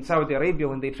in Saudi Arabia,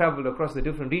 when they travel across the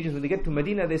different regions, when they get to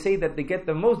Medina, they say that they get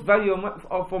the most value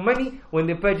for money when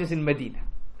they purchase in Medina,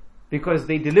 because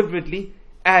they deliberately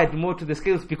add more to the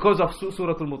scales because of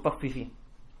Surah Al-Mutaffifin.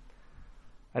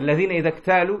 الَّذِينَ إِذَا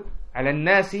اكْتَالُوا عَلَى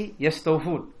النَّاسِ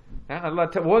يَسْتَوْفُونَ. Allah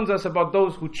warns us about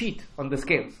those who cheat on the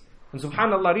scales. And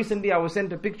subhanAllah, recently I was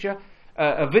sent a picture,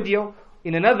 a video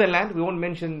in another land. We won't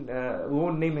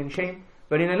name and shame,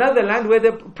 but in another land where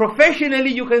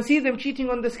professionally you can see them cheating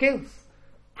on the scales.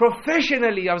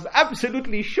 Professionally, I was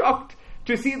absolutely shocked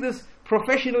to see this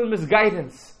professional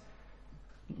misguidance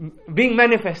being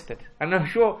manifested. And I'm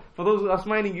sure for those who are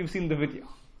smiling, you've seen the video.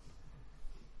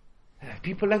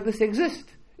 People like this exist.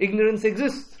 Ignorance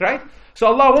exists, right? So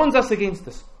Allah warns us against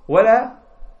this. وَلَا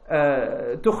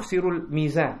تُخْسِرُ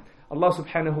الْمِيزَانِ. Allah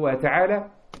subhanahu wa ta'ala,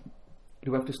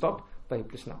 do we have to stop?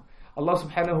 Please now. Allah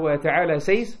subhanahu wa ta'ala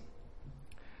says,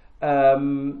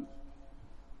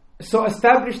 so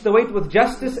establish the weight with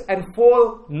justice and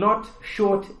fall not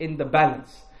short in the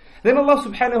balance. Then Allah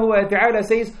subhanahu wa ta'ala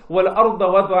says, وَالْأَرْضَ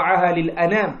وَضَعَهَا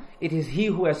لِلْأَنَامِ. It is He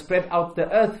who has spread out the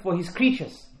earth for His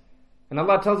creatures. And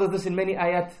Allah tells us this in many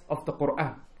ayat of the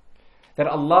Quran, that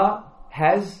Allah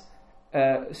has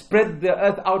spread the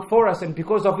earth out for us, and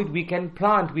because of it we can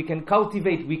plant, we can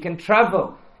cultivate, we can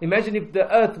travel. Imagine if the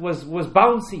earth was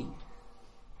bouncy,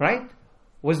 right?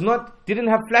 Didn't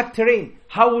have flat terrain.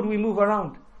 How would we move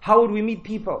around? How would we meet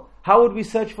people? How would we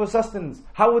search for sustenance?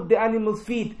 How would the animals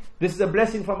feed? This is a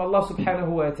blessing from Allah subhanahu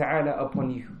wa ta'ala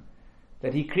upon you,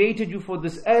 that He created you for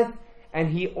this earth, and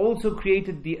He also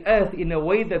created the earth in a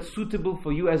way that's suitable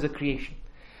for you as a creation.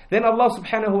 Then Allah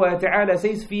subhanahu wa ta'ala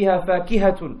says, فِيهَا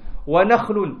فَاكِهَةٌ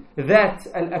وَنَخْلٌ ذَاتْ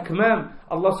الْأَكْمَامِ.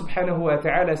 Allah subhanahu wa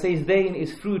ta'ala says, therein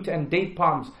is fruit and date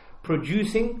palms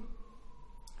producing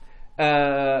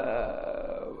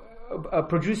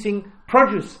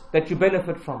produce that you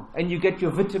benefit from, and you get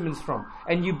your vitamins from,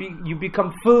 and you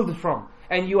become filled from,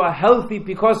 and you are healthy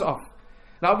because of.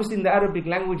 Now obviously in the Arabic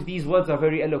language these words are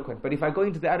very eloquent, but if I go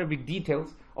into the Arabic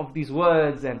details of these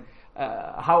words and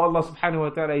how Allah subhanahu wa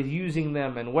ta'ala is using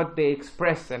them and what they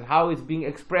express and how it's being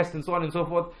expressed and so on and so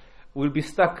forth, we'll be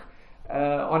stuck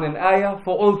on an ayah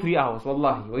for all 3 hours,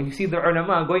 wallahi. When you see the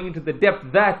ulama going into the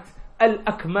depth, that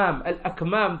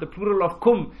al-akmam, the plural of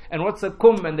kum, and what's a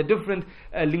kum, and the different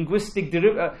linguistic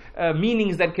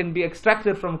meanings that can be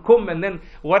extracted from kum, and then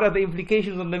what are the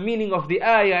implications on the meaning of the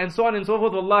ayah, and so on and so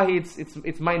forth. Wallahi,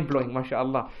 it's mind-blowing,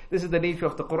 mashaAllah. This is the nature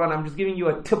of the Quran. I'm just giving you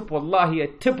a tip, wallahi, a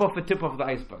tip of the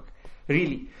iceberg.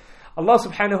 Really. Allah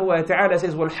subhanahu wa ta'ala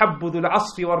says, وَالْحَبُّ ذُو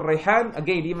الْعَصْفِ وَالرَّيْحَانِ.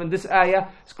 Again, even this ayah,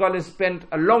 scholars spent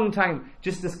a long time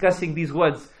just discussing these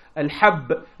words.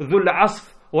 Al-Habb ذُو الْعَصْفِ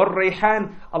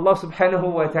وَالرَّيْحَانِ. Allah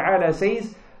subhanahu wa ta'ala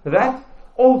says that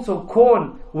also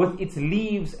corn with its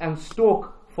leaves and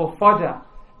stalk for fodder,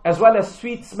 as well as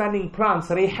sweet smelling plants.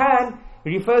 Rayhan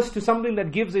refers to something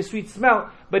that gives a sweet smell,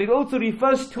 but it also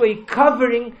refers to a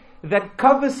covering that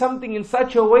covers something in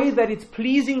such a way that it's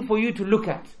pleasing for you to look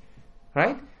at.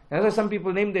 Right? That's why some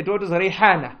people name their daughters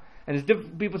Rayhana.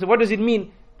 And people say, what does it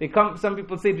mean? Some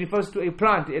people say it refers to a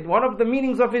plant. One of the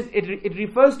meanings of it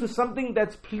refers to something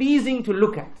that's pleasing to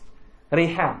look at.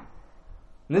 Rayhan.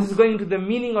 And this is going into the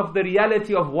meaning of the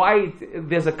reality of why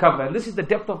there's a cover. And this is the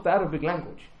depth of the Arabic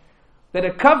language. That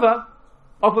a cover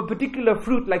of a particular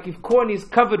fruit, like if corn is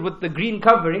covered with the green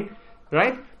covering,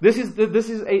 right? This is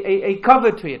a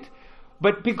cover to it.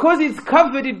 But because it's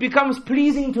covered, it becomes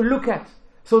pleasing to look at.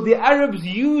 So the Arabs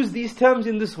use these terms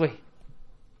in this way.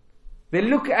 They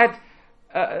look at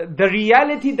the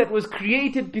reality that was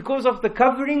created because of the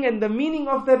covering, and the meaning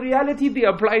of the reality they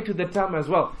apply to the term as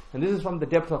well. And this is from the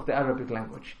depth of the Arabic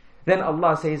language. Then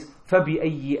Allah says,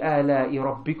 فَبِأَيِّ آلَاءِ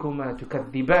رَبِّكُمَا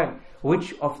تُكَذِّبَانِ.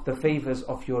 Which of the favors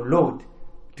of your Lord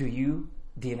do you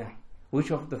deny? Which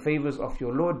of the favors of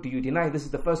your Lord do you deny? This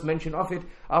is the first mention of it.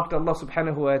 After Allah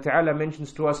subhanahu wa ta'ala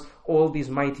mentions to us all these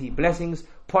mighty blessings,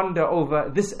 ponder over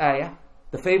this ayah,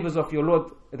 the favors of your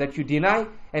Lord that you deny,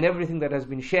 and everything that has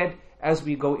been shared as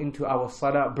we go into our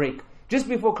salah break. Just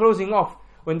before closing off,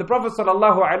 when the Prophet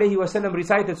ﷺ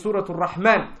recited Surah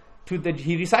Rahman,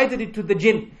 he recited it to the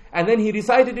jinn, and then he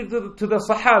recited it to the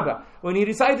Sahaba. When he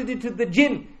recited it to the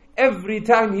jinn, every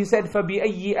time he said,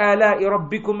 فَبِأَيِّ آلَاءِ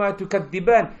رَبِّكُمَا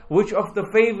تُكَذِّبَانِ. Which of the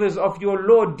favors of your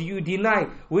Lord do you deny?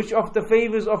 Which of the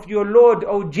favors of your Lord,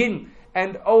 O jinn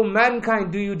and O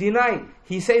mankind, do you deny?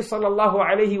 He says, sallallahu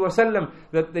alayhi wasallam,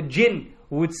 that the jinn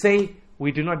would say,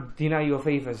 we do not deny your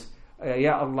favors,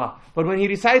 Ya Allah. But when he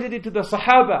recited it to the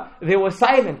Sahaba, they were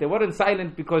silent. They weren't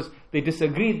silent because they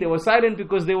disagreed. They were silent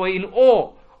because they were in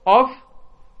awe of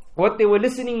what they were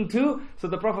listening to. So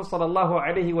the Prophet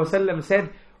ﷺ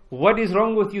said, what is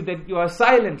wrong with you that you are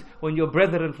silent when your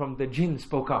brethren from the jinn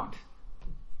spoke out?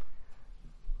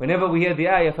 Whenever we hear the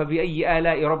ayah, فَبِأَيِّ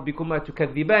آلَاءِ رَبِّكُمَا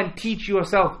تُكَذِّبَانِ, teach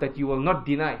yourself that you will not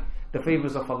deny the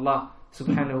favors of Allah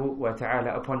subhanahu wa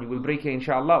ta'ala upon you. We'll break here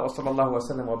inshaAllah. Wa sallallahu wa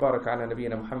sallam wa baraka ala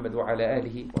nabiyyina Muhammad wa ala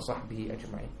alihi wa sahbihi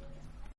ajma'in.